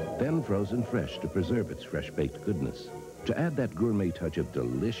 then frozen fresh to preserve its fresh-baked goodness. To add that gourmet touch of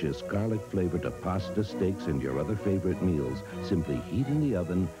delicious garlic flavor to pasta, steaks, and your other favorite meals, simply heat in the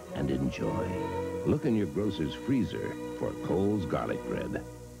oven and enjoy. Look in your grocer's freezer for Cole's garlic bread.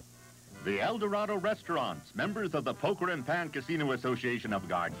 The El Dorado Restaurants, members of the Poker and Pan Casino Association of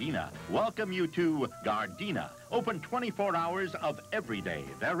Gardena, welcome you to Gardena. Open 24 hours of every day.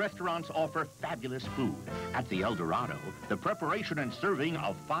 Their restaurants offer fabulous food. At the El Dorado, the preparation and serving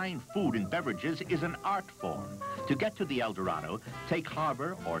of fine food and beverages is an art form. To get to the El Dorado, take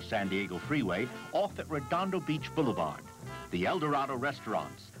Harbor or San Diego Freeway off at Redondo Beach Boulevard. The El Dorado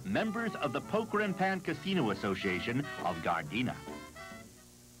Restaurants, members of the Poker and Pan Casino Association of Gardena.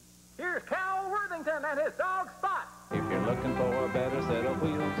 Here's Cal Worthington and his dog Spot. If you're looking for a better set of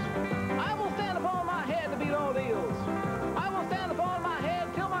wheels, I will stand upon my head to beat all deals. I will stand upon my head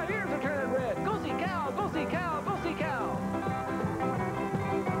till my ears are turning red. Go see Cal, go see Cal, go see Cal.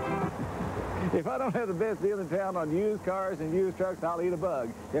 If I don't have the best deal in town on used cars and used trucks, I'll eat a bug.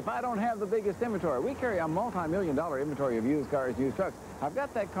 If I don't have the biggest inventory, we carry a multi-million-dollar inventory of used cars and used trucks. I've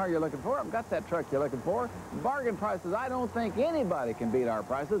got that car you're looking for. I've got that truck you're looking for. Bargain prices, I don't think anybody can beat our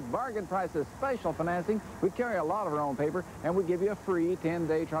prices. Bargain prices, special financing. We carry a lot of our own paper, and we give you a free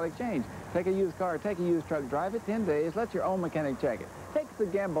 10-day trial exchange. Take a used car, take a used truck, drive it 10 days, let your own mechanic check it. Takes the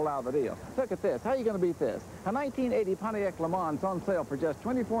gamble out of the deal. Look at this. How are you going to beat this? A 1980 Pontiac Le Mans on sale for just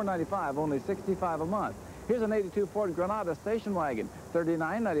 $24.95, only $65 a month. Here's an 82 Ford Granada station wagon,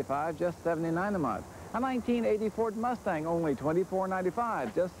 $39.95, just $79 a month. A 1980 Ford Mustang, only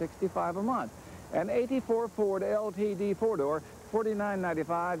 $24.95, just $65 a month. An 84 Ford LTD four-door,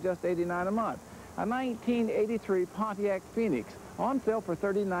 $49.95, just $89 a month. A 1983 Pontiac Phoenix, on sale for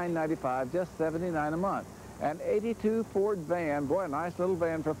 $39.95, just $79 a month. An 82 Ford van, boy, a nice little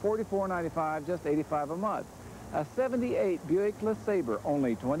van for $44.95, just $85 a month. A 78 Buick LeSabre,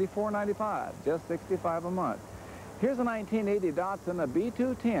 only $24.95, just $65 a month. Here's a 1980 Datsun, a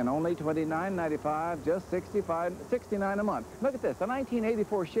B210, only $29.95, just $69 a month. Look at this, a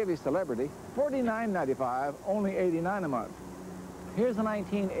 1984 Chevy Celebrity, $49.95, only $89 a month. Here's a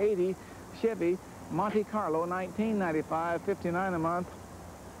 1980 Chevy Monte Carlo, $19.95, $59 a month.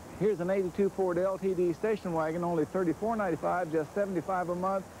 Here's an 82 Ford LTD station wagon, only $34.95, just $75 a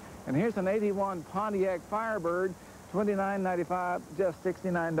month. And here's an 81 Pontiac Firebird, $29.95, just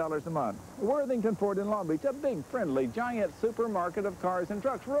 $69 a month. Worthington Ford in Long Beach, a big, friendly, giant supermarket of cars and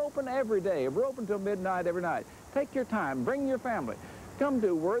trucks. We're open every day. We're open till midnight every night. Take your time. Bring your family. Come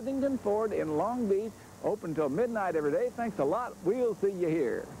to Worthington Ford in Long Beach, open till midnight every day. Thanks a lot. We'll see you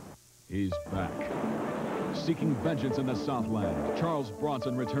here. He's back. Seeking vengeance in the Southland, Charles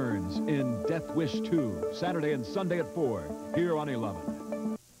Bronson returns in Death Wish 2, Saturday and Sunday at 4, here on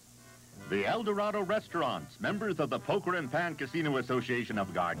 11. The El Dorado Restaurants, members of the Poker and Pan Casino Association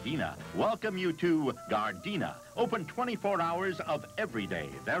of Gardena, welcome you to Gardena. Open 24 hours of every day.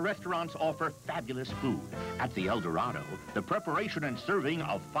 Their restaurants offer fabulous food. At the El Dorado, the preparation and serving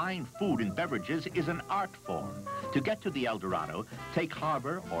of fine food and beverages is an art form. To get to the El Dorado, take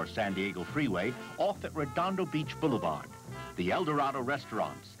Harbor or San Diego Freeway off at Redondo Beach Boulevard. The El Dorado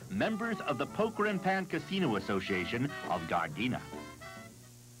Restaurants, members of the Poker and Pan Casino Association of Gardena.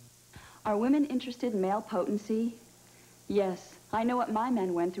 Are women interested in male potency? Yes. I know what my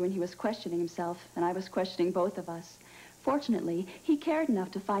man went through when he was questioning himself, and I was questioning both of us. Fortunately, he cared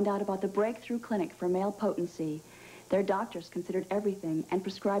enough to find out about the Breakthrough Clinic for Male Potency. Their doctors considered everything and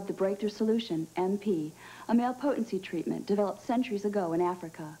prescribed the Breakthrough Solution, MP, a male potency treatment developed centuries ago in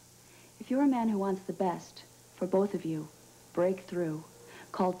Africa. If you're a man who wants the best, for both of you, break through.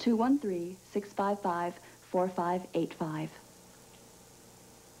 Call 213-655-4585.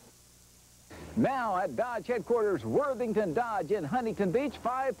 Now at Dodge headquarters, Worthington Dodge in Huntington Beach,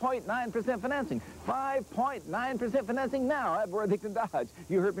 5.9% financing. 5.9% financing now at Worthington Dodge.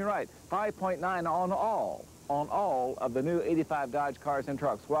 You heard me right. 5.9 on all of the new 85 Dodge cars and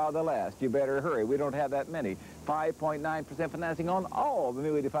trucks while they last. You better hurry. We don't have that many. 5.9% financing on all the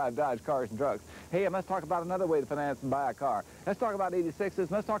new 85 Dodge cars and trucks. Hey, and let's talk about another way to finance and buy a car. Let's talk about 86s,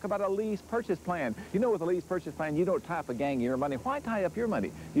 and let's talk about a lease purchase plan. You know, with a lease purchase plan, you don't tie up a gang of your money. Why tie up your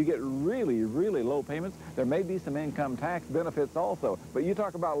money? You get really, really low payments. There may be some income tax benefits also, but you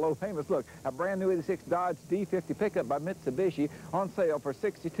talk about low payments. Look, a brand new 86 Dodge D50 pickup by Mitsubishi on sale for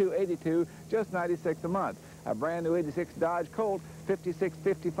 $62.82, just $96 a month. A brand new 86 Dodge Colt,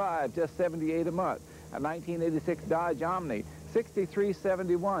 $56.55, just $78 a month. A 1986 Dodge Omni,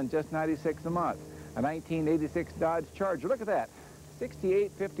 $63.71, just $96 a month. A 1986 Dodge Charger, look at that,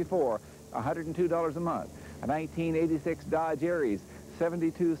 $68.54, $102 a month. A 1986 Dodge Aries,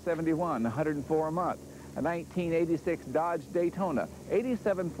 $72.71, $104 a month. A 1986 Dodge Daytona,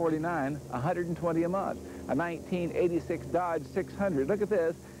 $87.49, $120 a month. A 1986 Dodge 600, look at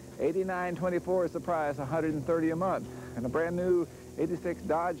this, $89.24 is the price, $130 a month. And a brand new 86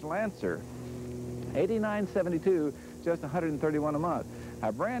 Dodge Lancer, $89.72, just $131 a month.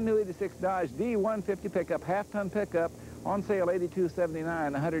 A brand new 86 Dodge D150 pickup, half-ton pickup, on sale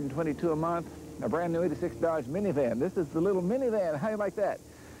 $82.79, $122 a month. A brand new 86 Dodge minivan. This is the little minivan. How do you like that?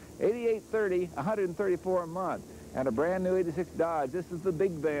 $88.30, $134 a month. And a brand new 86 Dodge. This is the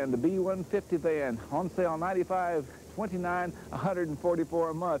big van, the B150 van, on sale $95.29,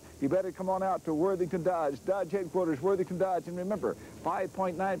 $144 a month. You better come on out to Worthington Dodge, Dodge headquarters, Worthington Dodge, and remember,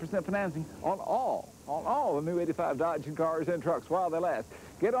 5.9% financing on all the new 85 Dodge and cars and trucks while they last.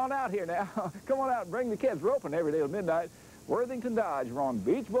 Get on out here now. Come on out and bring the kids. We're open every day till midnight. Worthington Dodge, we're on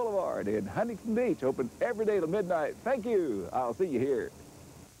Beach Boulevard in Huntington Beach, open every day till midnight. Thank you. I'll see you here.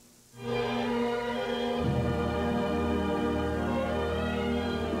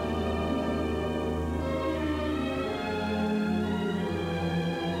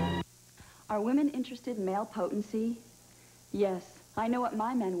 Are women interested in male potency? Yes. I know what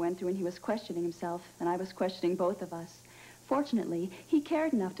my man went through when he was questioning himself, and I was questioning both of us. Fortunately, he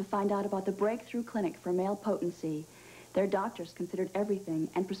cared enough to find out about the Breakthrough Clinic for Male Potency. Their doctors considered everything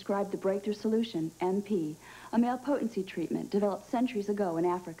and prescribed the Breakthrough Solution, MP, a male potency treatment developed centuries ago in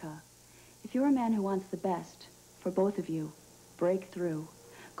Africa. If you're a man who wants the best, for both of you, break through.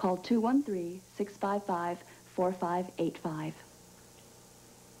 Call 213-655-4585.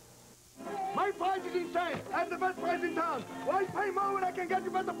 My price is insane. I have the best price in town. Why pay more when I can get you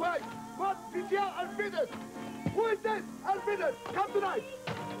better price? What? PCR, I'll bid it. Who is this? I'll bid it. Come tonight.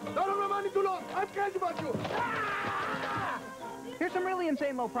 Don't have my money too long. I'm crazy about you. Ah! Here's some really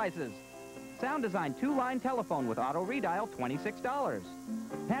insane low prices. Sound Design 2-line telephone with auto redial, $26.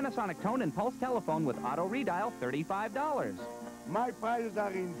 Panasonic Tone and Pulse telephone with auto redial, $35. My prices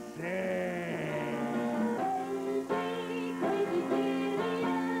are insane.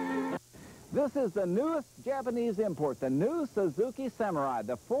 This is the newest Japanese import, the new Suzuki Samurai,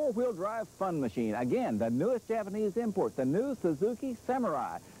 the four-wheel drive fun machine. Again, the newest Japanese import, the new Suzuki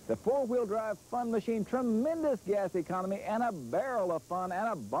Samurai, The four-wheel drive fun machine, tremendous gas economy and a barrel of fun and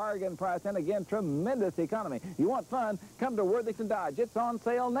a bargain price. And again, tremendous economy. You want fun? Come to Worthington Dodge. It's on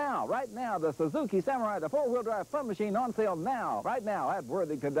sale now. Right now, the Suzuki Samurai, the four-wheel drive fun machine on sale now. Right now at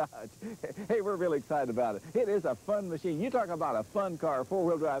Worthington Dodge. Hey, we're really excited about it. It is a fun machine. You talk about a fun car,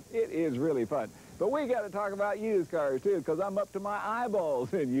 four-wheel drive. It is really fun. But we got to talk about used cars, too, because I'm up to my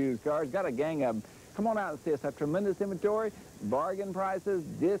eyeballs in used cars. Got a gang of them. Come on out and see us. Have tremendous inventory, bargain prices,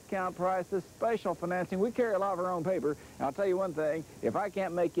 discount prices, special financing. We carry a lot of our own paper. And I'll tell you one thing, if I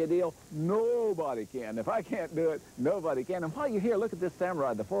can't make you a deal, nobody can. If I can't do it, nobody can. And while you're here, look at this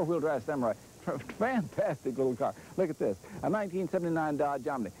Samurai, the four-wheel drive Samurai. Fantastic little car. Look at this, a 1979 Dodge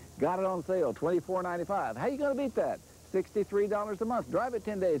Omni. Got it on sale, $24.95. How you going to beat that? $63 a month. Drive it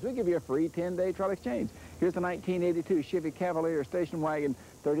 10 days. We give you a free 10-day trial exchange. Here's the 1982 Chevy Cavalier station wagon,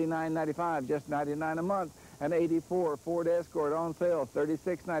 $39.95, just $99 a month. An 84 Ford Escort on sale,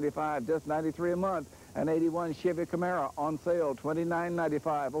 $36.95, just $93 a month. An 81 Chevy Camaro on sale,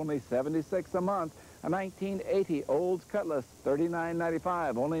 $29.95, only $76 a month. A 1980 Olds Cutlass,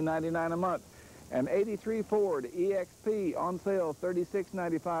 $39.95, only $99 a month. An 83 Ford EXP on sale,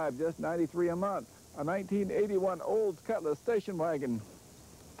 $36.95, just $93 a month. A 1981 Olds Cutlass station wagon,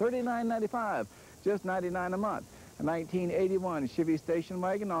 $39.95, just $99 a month. A 1981 Chevy station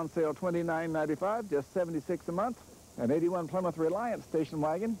wagon on sale, $29.95, just $76 a month. An 81 Plymouth Reliance station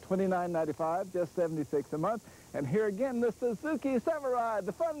wagon, $29.95, just $76 a month. And here again, the Suzuki Samurai,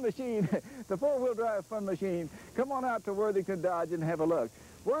 the fun machine, the four-wheel drive fun machine. Come on out to Worthington Dodge and have a look.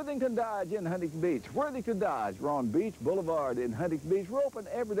 Worthington Dodge in Huntington Beach. Worthington Dodge. We're on Beach Boulevard in Huntington Beach. We're open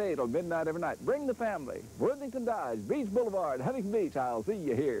every day till midnight every night. Bring the family. Worthington Dodge, Beach Boulevard, Huntington Beach. I'll see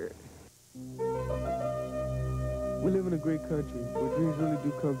you here. We live in a great country where dreams really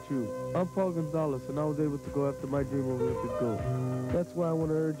do come true. I'm Paul Gonzalez, and I was able to go after my dream of Olympic gold. That's why I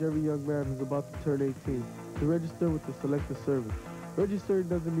want to urge every young man who's about to turn 18 to register with the Selective Service. Registering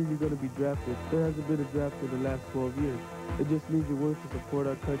doesn't mean you're going to be drafted. There hasn't been a draft in the last 12 years. It just means you're willing to support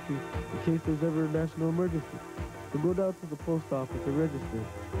our country in case there's ever a national emergency. So go down to the post office and register.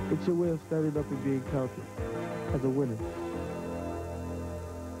 It's your way of standing up and being counted as a winner.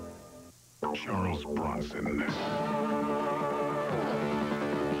 Charles Bronson.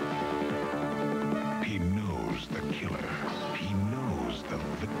 He knows the killer. He knows the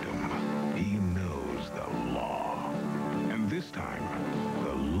victim. He knows the law. And this time,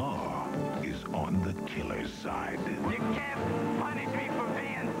 the law is on the killer's side. You can't punish me for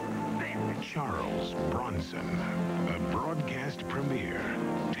being sick. Charles Bronson. A broadcast premiere,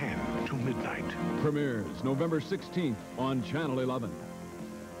 10 to midnight. Premieres November 16th on Channel 11.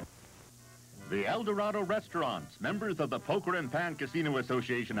 The El Dorado Restaurants, members of the Poker and Pan Casino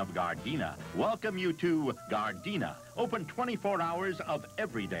Association of Gardena, welcome you to Gardena. Open 24 hours of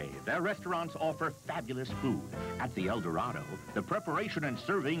every day. Their restaurants offer fabulous food. At the El Dorado, the preparation and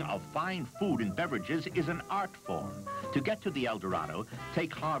serving of fine food and beverages is an art form. To get to the El Dorado,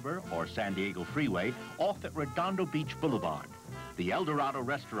 take Harbor or San Diego Freeway off at Redondo Beach Boulevard. The El Dorado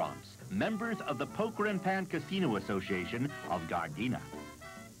Restaurants, members of the Poker and Pan Casino Association of Gardena.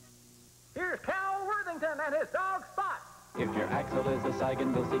 Here's Cal Worthington and his dog Spot. If your axle is a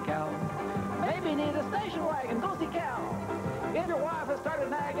Saigon, go see Cal. Maybe you need a station wagon, go see Cal. If your wife has started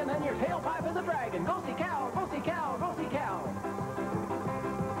nagging and your tailpipe is a dragon, go see Cal, go see Cal, go see Cal.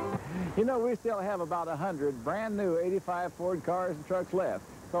 You know, we still have about 100 brand new 85 Ford cars and trucks left.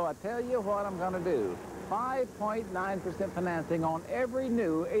 So I tell you what I'm going to do. 5.9% financing on every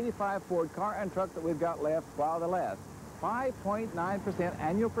new 85 Ford car and truck that we've got left while they last. 5.9%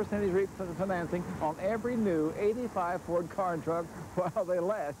 annual percentage rate financing on every new 85 Ford car and truck while they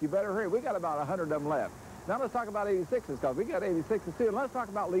last. You better hurry. We got about 100 of them left. Now let's talk about 86s, because we got 86s too. And let's talk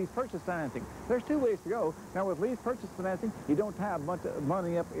about lease purchase financing. There's two ways to go. Now with lease purchase financing, you don't have much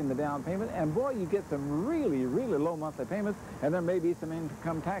money up in the down payment, and boy, you get some really, really low monthly payments, and there may be some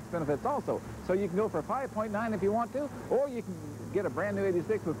income tax benefits also. So you can go for 5.9 if you want to, or you can get a brand new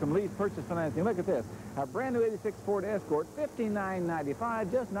 86 with some lease purchase financing. Look at this. A brand new 86 Ford Escort,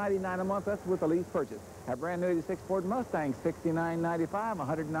 $59.95, just $99 a month. That's with a lease purchase. A brand new 86 Ford Mustang, $69.95,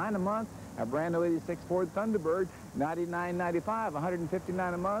 $109 a month. A brand new 86 Ford Thunderbird, $99.95,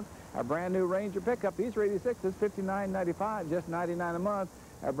 $159 a month. A brand new Ranger pickup, these are 86s, $59.95, just $99 a month.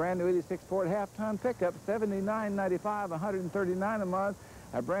 A brand new 86 Ford half-ton pickup, $79.95, $139 a month.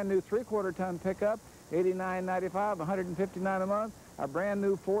 A brand new 3/4 ton pickup, $89.95, $159 a month. A brand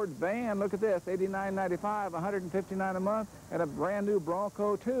new Ford van, look at this, $89.95, $159 a month. And a brand new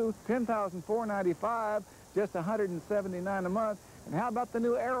Bronco 2, $10,495, just $179 a month. And how about the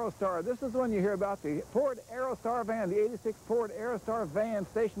new Aerostar? This is the one you hear about, the Ford Aerostar van, the 86 Ford Aerostar van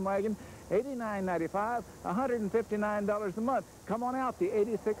station wagon, $89.95, $159 a month. Come on out, the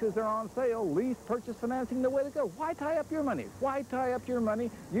 86s are on sale. Lease purchase financing, the way to go. Why tie up your money? Why tie up your money?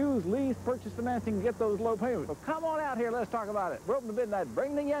 Use lease purchase financing to get those low payments. So come on out here, let's talk about it. We're open to midnight.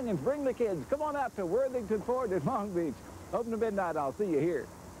 Bring the youngins, bring the kids. Come on out to Worthington Ford in Long Beach. Open to midnight, I'll see you here.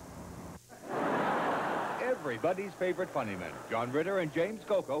 Everybody's favorite funny men, John Ritter and James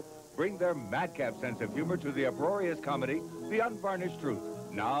Coco, bring their madcap sense of humor to the uproarious comedy, The Unvarnished Truth,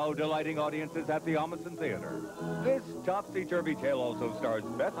 now delighting audiences at the Ahmanson Theater. This topsy-turvy tale also stars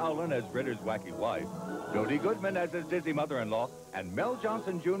Beth Howland as Ritter's wacky wife, Dodie Goodman as his dizzy mother-in-law, and Mel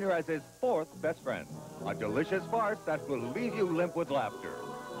Johnson Jr. as his fourth best friend. A delicious farce that will leave you limp with laughter.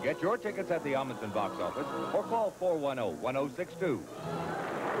 Get your tickets at the Ahmanson box office or call 410-1062.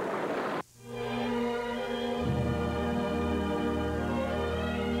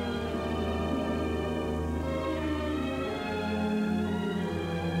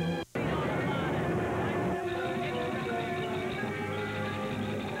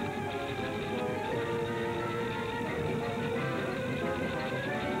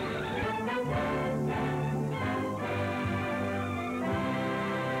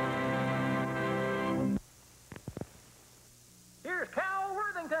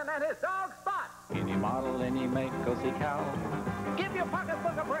 And his dog Spot. Any model, any make, go see Cal. Give your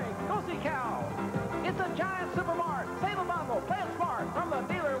pocketbook a break, go see Cal. It's a giant supermart. Save a bundle, play it smart. From the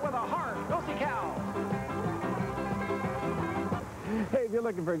dealer with a heart, go see Cal. Hey, if you're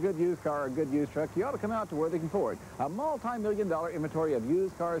looking for a good used car or a good used truck, you ought to come out to Worthington Ford. A multi-million-dollar inventory of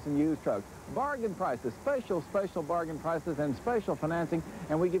used cars and used trucks. Bargain prices, special bargain prices, and special financing,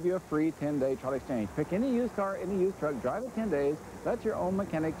 and we give you a free 10-day trial exchange. Pick any used car, any used truck, drive it 10 days, let your own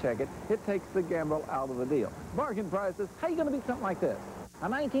mechanic check it. It takes the gamble out of the deal. Bargain prices, how you going to beat something like this? A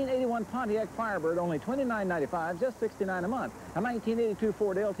 1981 Pontiac Firebird, only $29.95, just $69 a month. A 1982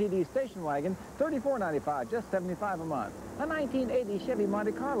 Ford LTD station wagon, $34.95, just $75 a month. A 1980 Chevy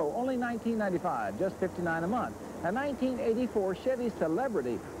Monte Carlo, only $19.95, just $59 a month. A 1984 Chevy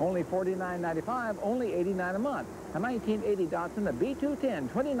Celebrity, only $49.95, only $89 a month. A 1980 Datsun, a B210,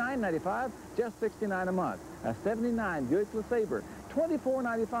 $29.95, just $69 a month. A 79 Buick LeSabre,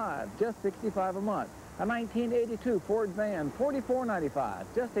 $24.95, just $65 a month. A 1982 Ford van, $44.95,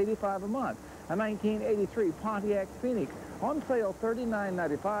 just $85 a month. A 1983 Pontiac Phoenix, on sale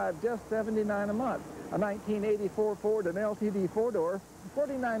 $39.95, just $79 a month. A 1984 Ford, an LTD four-door,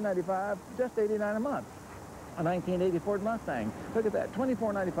 $49.95, just $89 a month. A 1980 Ford Mustang, look at that,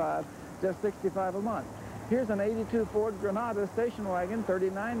 $24.95, just $65 a month. Here's an 82 Ford Granada station wagon,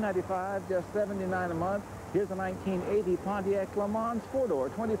 $39.95, just $79 a month. Here's a 1980 Pontiac Le Mans four-door,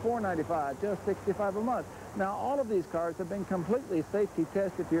 $24.95, just $65 a month. Now, all of these cars have been completely safety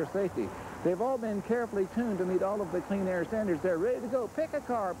tested for your safety. They've all been carefully tuned to meet all of the clean air standards. They're ready to go. Pick a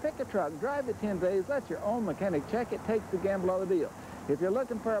car, pick a truck, drive it 10 days, let your own mechanic check it, takes the gamble out of the deal. If you're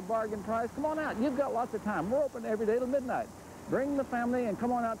looking for a bargain price, come on out. You've got lots of time. We're open every day till midnight. Bring the family and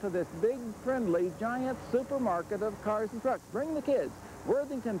come on out to this big, friendly, giant supermarket of cars and trucks. Bring the kids.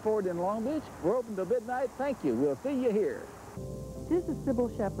 Worthington Ford in Long Beach. We're open till midnight. Thank you. We'll see you here. This is Sybil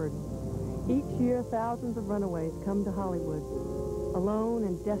Shepherd. Each year, thousands of runaways come to Hollywood. Alone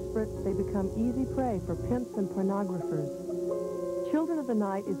and desperate, they become easy prey for pimps and pornographers. Children of the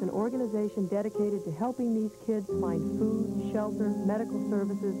Night is an organization dedicated to helping these kids find food, shelter, medical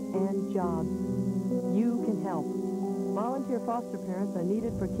services, and jobs. You can help. Volunteer foster parents are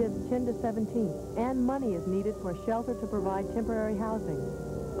needed for kids 10 to 17, and money is needed for a shelter to provide temporary housing.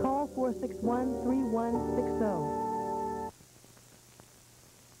 Call 461-3160.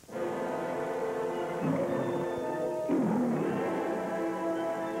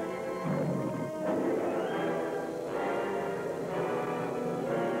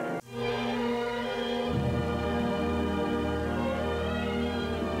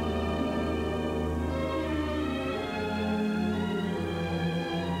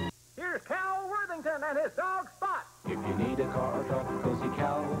 And his dog Spot. If you need a car or truck, go see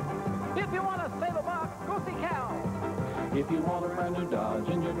Cal. If you want to save a buck, go see Cal. If you want a brand new Dodge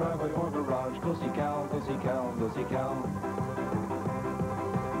in your driveway or garage, go see Cal, go see Cal, go see Cal.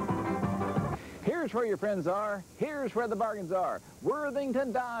 Here's where your friends are. Here's where the bargains are.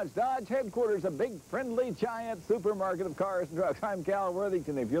 Worthington Dodge. Dodge headquarters, a big, friendly, giant supermarket of cars and trucks. I'm Cal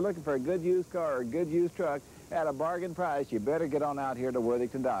Worthington. If you're looking for a good used car or a good used truck at a bargain price, you better get on out here to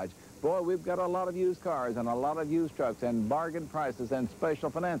Worthington Dodge. Boy, we've got a lot of used cars and a lot of used trucks and bargain prices and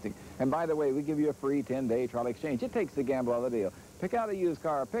special financing. And by the way, we give you a free 10-day trial exchange. It takes the gamble out of the deal. Pick out a used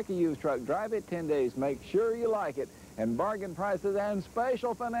car, pick a used truck, drive it 10 days, make sure you like it, and bargain prices and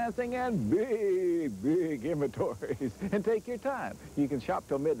special financing and big inventories. And take your time. You can shop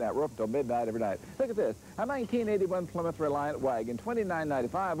till midnight. We're open till midnight every night. Look at this. A 1981 Plymouth Reliant wagon,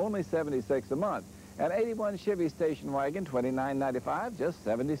 $29.95, only $76 a month. An 81 Chevy station wagon, $29.95, just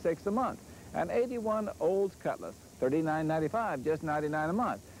 $76 a month. An 81 Olds Cutlass, $39.95, just $99 a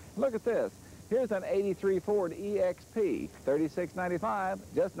month. Look at this. Here's an 83 Ford EXP, $36.95,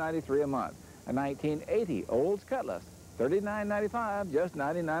 just $93 a month. A 1980 Olds Cutlass, $39.95, just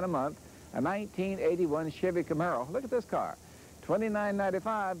 $99 a month. A 1981 Chevy Camaro, look at this car,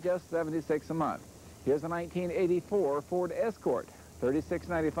 $29.95, just $76 a month. Here's a 1984 Ford Escort,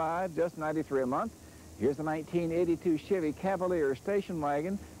 $36.95, just $93 a month. Here's a 1982 Chevy Cavalier station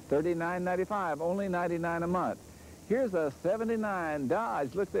wagon, $39.95, only $99 a month. Here's a 79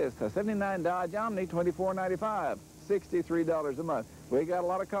 Dodge, look at this, a 79 Dodge Omni, $24.95, $63 a month. We got a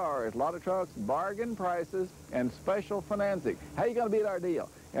lot of cars, a lot of trucks, bargain prices, and special financing. How you going to beat our deal?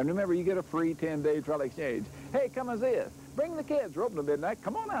 And remember, you get a free 10-day trial exchange. Hey, come and see us. Bring the kids. We're open to midnight.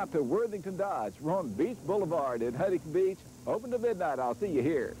 Come on out to Worthington Dodge. We're on Beach Boulevard in Huntington Beach. Open to midnight. I'll see you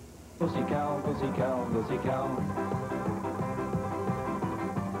here. Go see Cal, go see Cal, go see Cal.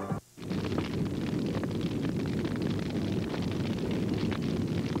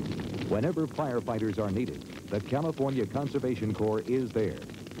 Whenever firefighters are needed, the California Conservation Corps is there.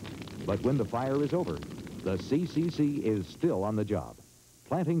 But when the fire is over, the CCC is still on the job,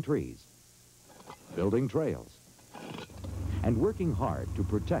 planting trees, building trails, and working hard to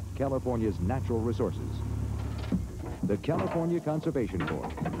protect California's natural resources. The California Conservation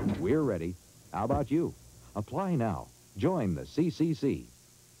Corps. We're ready. How about you? Apply now. Join the CCC.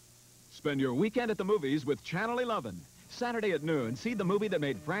 Spend your weekend at the movies with Channel 11. Saturday at noon, see the movie that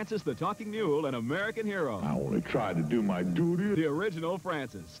made Francis the Talking Mule an American hero. I only tried to do my duty. The original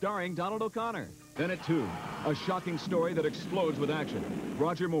Francis, starring Donald O'Connor. Then at 2, a shocking story that explodes with action.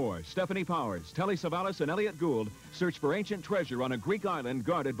 Roger Moore, Stephanie Powers, Telly Savalas, and Elliot Gould search for ancient treasure on a Greek island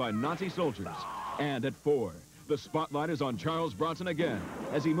guarded by Nazi soldiers. And at 4, the spotlight is on Charles Bronson again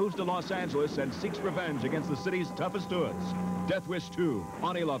as he moves to Los Angeles and seeks revenge against the city's toughest hoods. Death Wish 2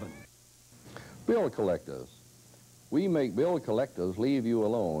 on 11. Bill collectors. We make bill collectors leave you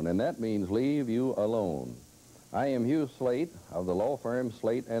alone, and that means leave you alone. I am Hugh Slate of the law firm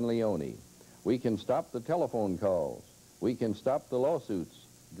Slate and Leone. We can stop the telephone calls. We can stop the lawsuits,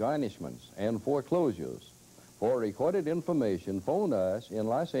 garnishments, and foreclosures. For recorded information, phone us in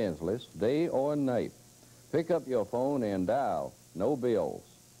Los Angeles day or night. Pick up your phone and dial no bills.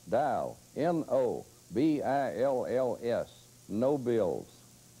 Dial N-O-B-I-L-L-S, no bills.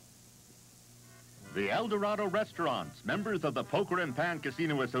 The El Dorado Restaurants, members of the Poker and Pan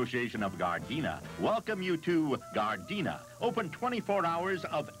Casino Association of Gardena, welcome you to Gardena. Open 24 hours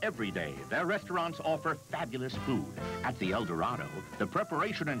of every day. Their restaurants offer fabulous food. At the El Dorado, the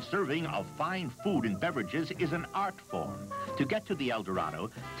preparation and serving of fine food and beverages is an art form. To get to the El Dorado,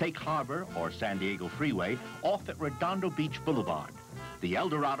 take Harbor or San Diego Freeway off at Redondo Beach Boulevard. The El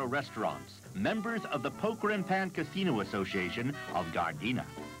Dorado Restaurants, members of the Poker and Pan Casino Association of Gardena.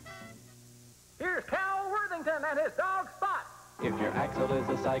 Here's Cal Worthington and his dog Spot. If your axle is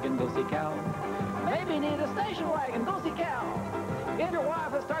a sagging, go see Cal. Maybe you need a station wagon, go see Cal. If your wife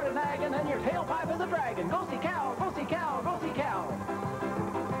has started nagging and your tailpipe is a dragon, go see Cal, go see Cal, go see Cal.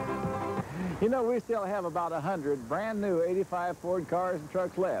 You know, we still have about 100 brand new 85 Ford cars and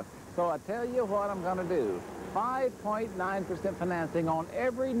trucks left. So I tell you what I'm going to do. 5.9% financing on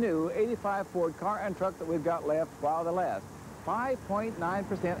every new 85 Ford car and truck that we've got left while they last.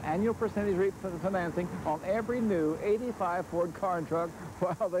 5.9% annual percentage rate financing on every new 85 Ford car and truck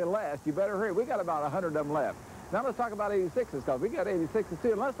while they last. You better hurry. We got about 100 of them left. Now let's talk about 86s, because we got 86s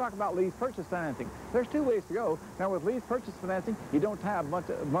too. And let's talk about lease purchase financing. There's 2 ways to go. Now with lease purchase financing, you don't tie a bunch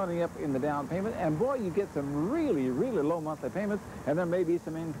of money up in the down payment, and boy, you get some really, really low monthly payments, and there may be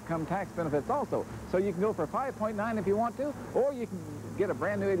some income tax benefits also. So you can go for 5.9 if you want to, or you can get a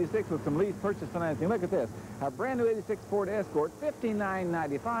brand new 86 with some lease purchase financing. Look at this. A brand new 86 Ford Escort,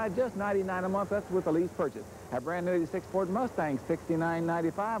 $59.95, just $99 a month. That's with a lease purchase. A brand new 86 Ford Mustang,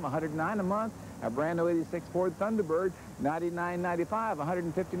 $69.95, $109 a month. A brand new 86 Ford Thunderbird, $99.95,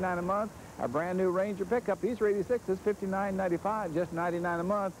 $159 a month. A brand new Ranger pickup, these are 86s, $59.95, just $99 a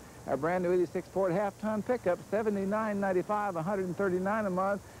month. A brand new 86 Ford half-ton pickup, $79.95, $139 a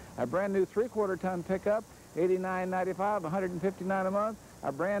month. A brand new 3/4 ton pickup, $89.95, $159 a month.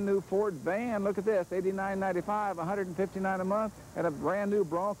 A brand new Ford van, look at this, $89.95, $159 a month. And a brand new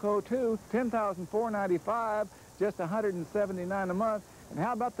Bronco 2, $10,495, just $179 a month. And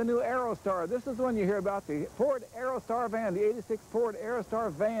how about the new Aerostar? This is the one you hear about, the Ford Aerostar van, the 86 Ford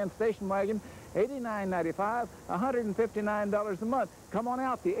Aerostar van station wagon, $89.95, $159 a month. Come on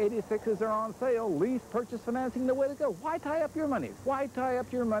out. The 86s are on sale. Lease purchase financing, the way to go. Why tie up your money? Why tie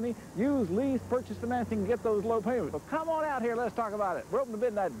up your money? Use lease purchase financing and get those low payments. So come on out here. Let's talk about it. We're open to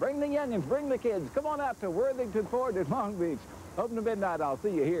midnight. Bring the youngins. Bring the kids. Come on out to Worthington Ford in Long Beach. Open to midnight. I'll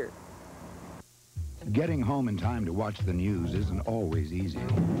see you here. Getting home in time to watch the news isn't always easy.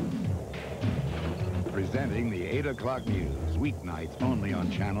 Presenting the 8 o'clock news, weeknights only on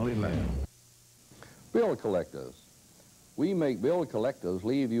Channel 11. Bill collectors. We make bill collectors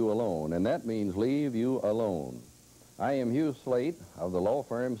leave you alone, and that means leave you alone. I am Hugh Slate of the law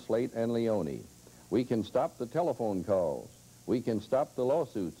firm Slate and Leone. We can stop the telephone calls. We can stop the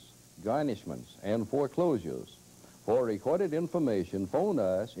lawsuits, garnishments, and foreclosures. For recorded information, phone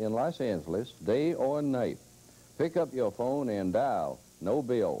us in Los Angeles, day or night. Pick up your phone and dial no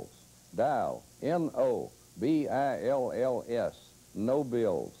bills. Dial N-O-B-I-L-L-S, no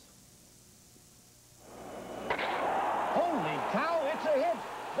bills. Holy cow, it's a hit.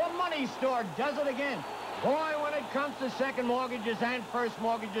 The Money Store does it again. Boy, when it comes to second mortgages and first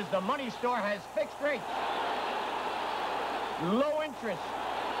mortgages, the Money Store has fixed rates. Low interest.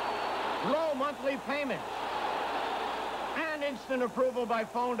 Low monthly payments. And instant approval by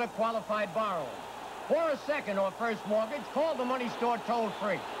phone to qualified borrowers. For a second or first mortgage, call the Money Store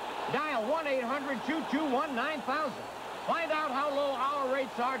toll-free. Dial 1-800-221-9000. Find out how low our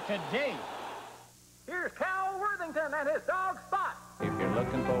rates are today. Here's Cal Worthington and his dog Spot. If you're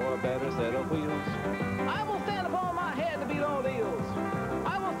looking for a better set of wheels, I will stand upon my head to beat all deals.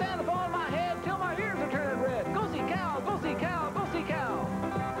 I will stand upon my head till my ears are turning red. Go see Cal, go see Cal, go see Cal.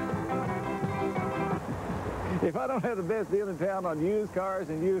 If I don't have the best deal in town on used cars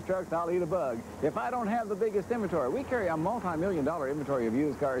and used trucks, I'll eat a bug. If I don't have the biggest inventory, we carry a multi-million-dollar inventory of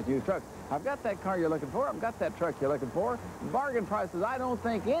used cars, used trucks. I've got that car you're looking for. I've got that truck you're looking for. Bargain prices, I don't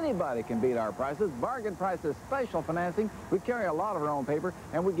think anybody can beat our prices. Bargain prices, special financing. We carry a lot of our own paper,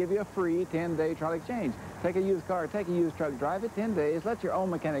 and we give you a free 10-day trial exchange. Take a used car, take a used truck, drive it 10 days, let your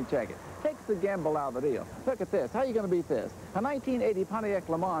own mechanic check it. Takes the gamble out of the deal. Look at this. How are you going to beat this? A 1980 Pontiac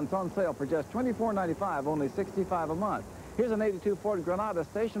Le Mans on sale for just $24.95, only $65 a month. Here's an 82 Ford Granada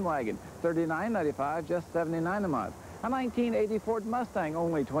station wagon, $39.95, just $79 a month. A 1980 Ford Mustang,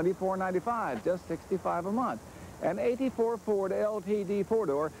 only $24.95, just $65 a month. An 84 Ford LTD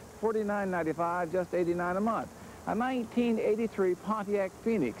four-door, $49.95, just $89 a month. A 1983 Pontiac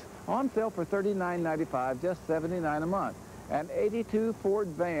Phoenix, on sale for $39.95, just $79 a month. An 82 Ford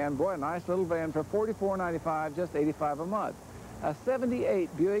van, boy, a nice little van for $44.95, just $85 a month. A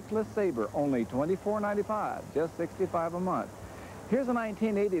 78 Buick LeSabre, only $24.95, just $65 a month. Here's a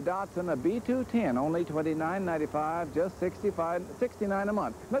 1980 Datsun, a B210, only $29.95, just $69 a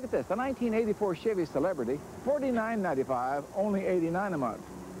month. Look at this, a 1984 Chevy Celebrity, $49.95, only $89 a month.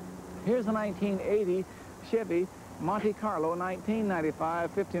 Here's a 1980 Chevy Monte Carlo, $19.95,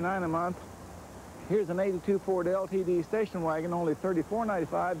 $59 a month. Here's an 82 Ford LTD station wagon, only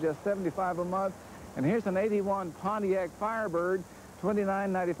 $34.95, just $75 a month. And here's an 81 Pontiac Firebird,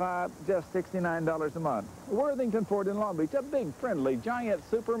 $29.95, just $69 a month. Worthington Ford in Long Beach, a big, friendly, giant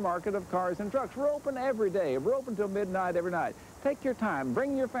supermarket of cars and trucks. We're open every day. We're open till midnight every night. Take your time.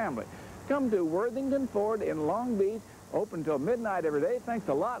 Bring your family. Come to Worthington Ford in Long Beach, open till midnight every day. Thanks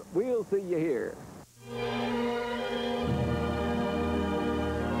a lot. We'll see you here.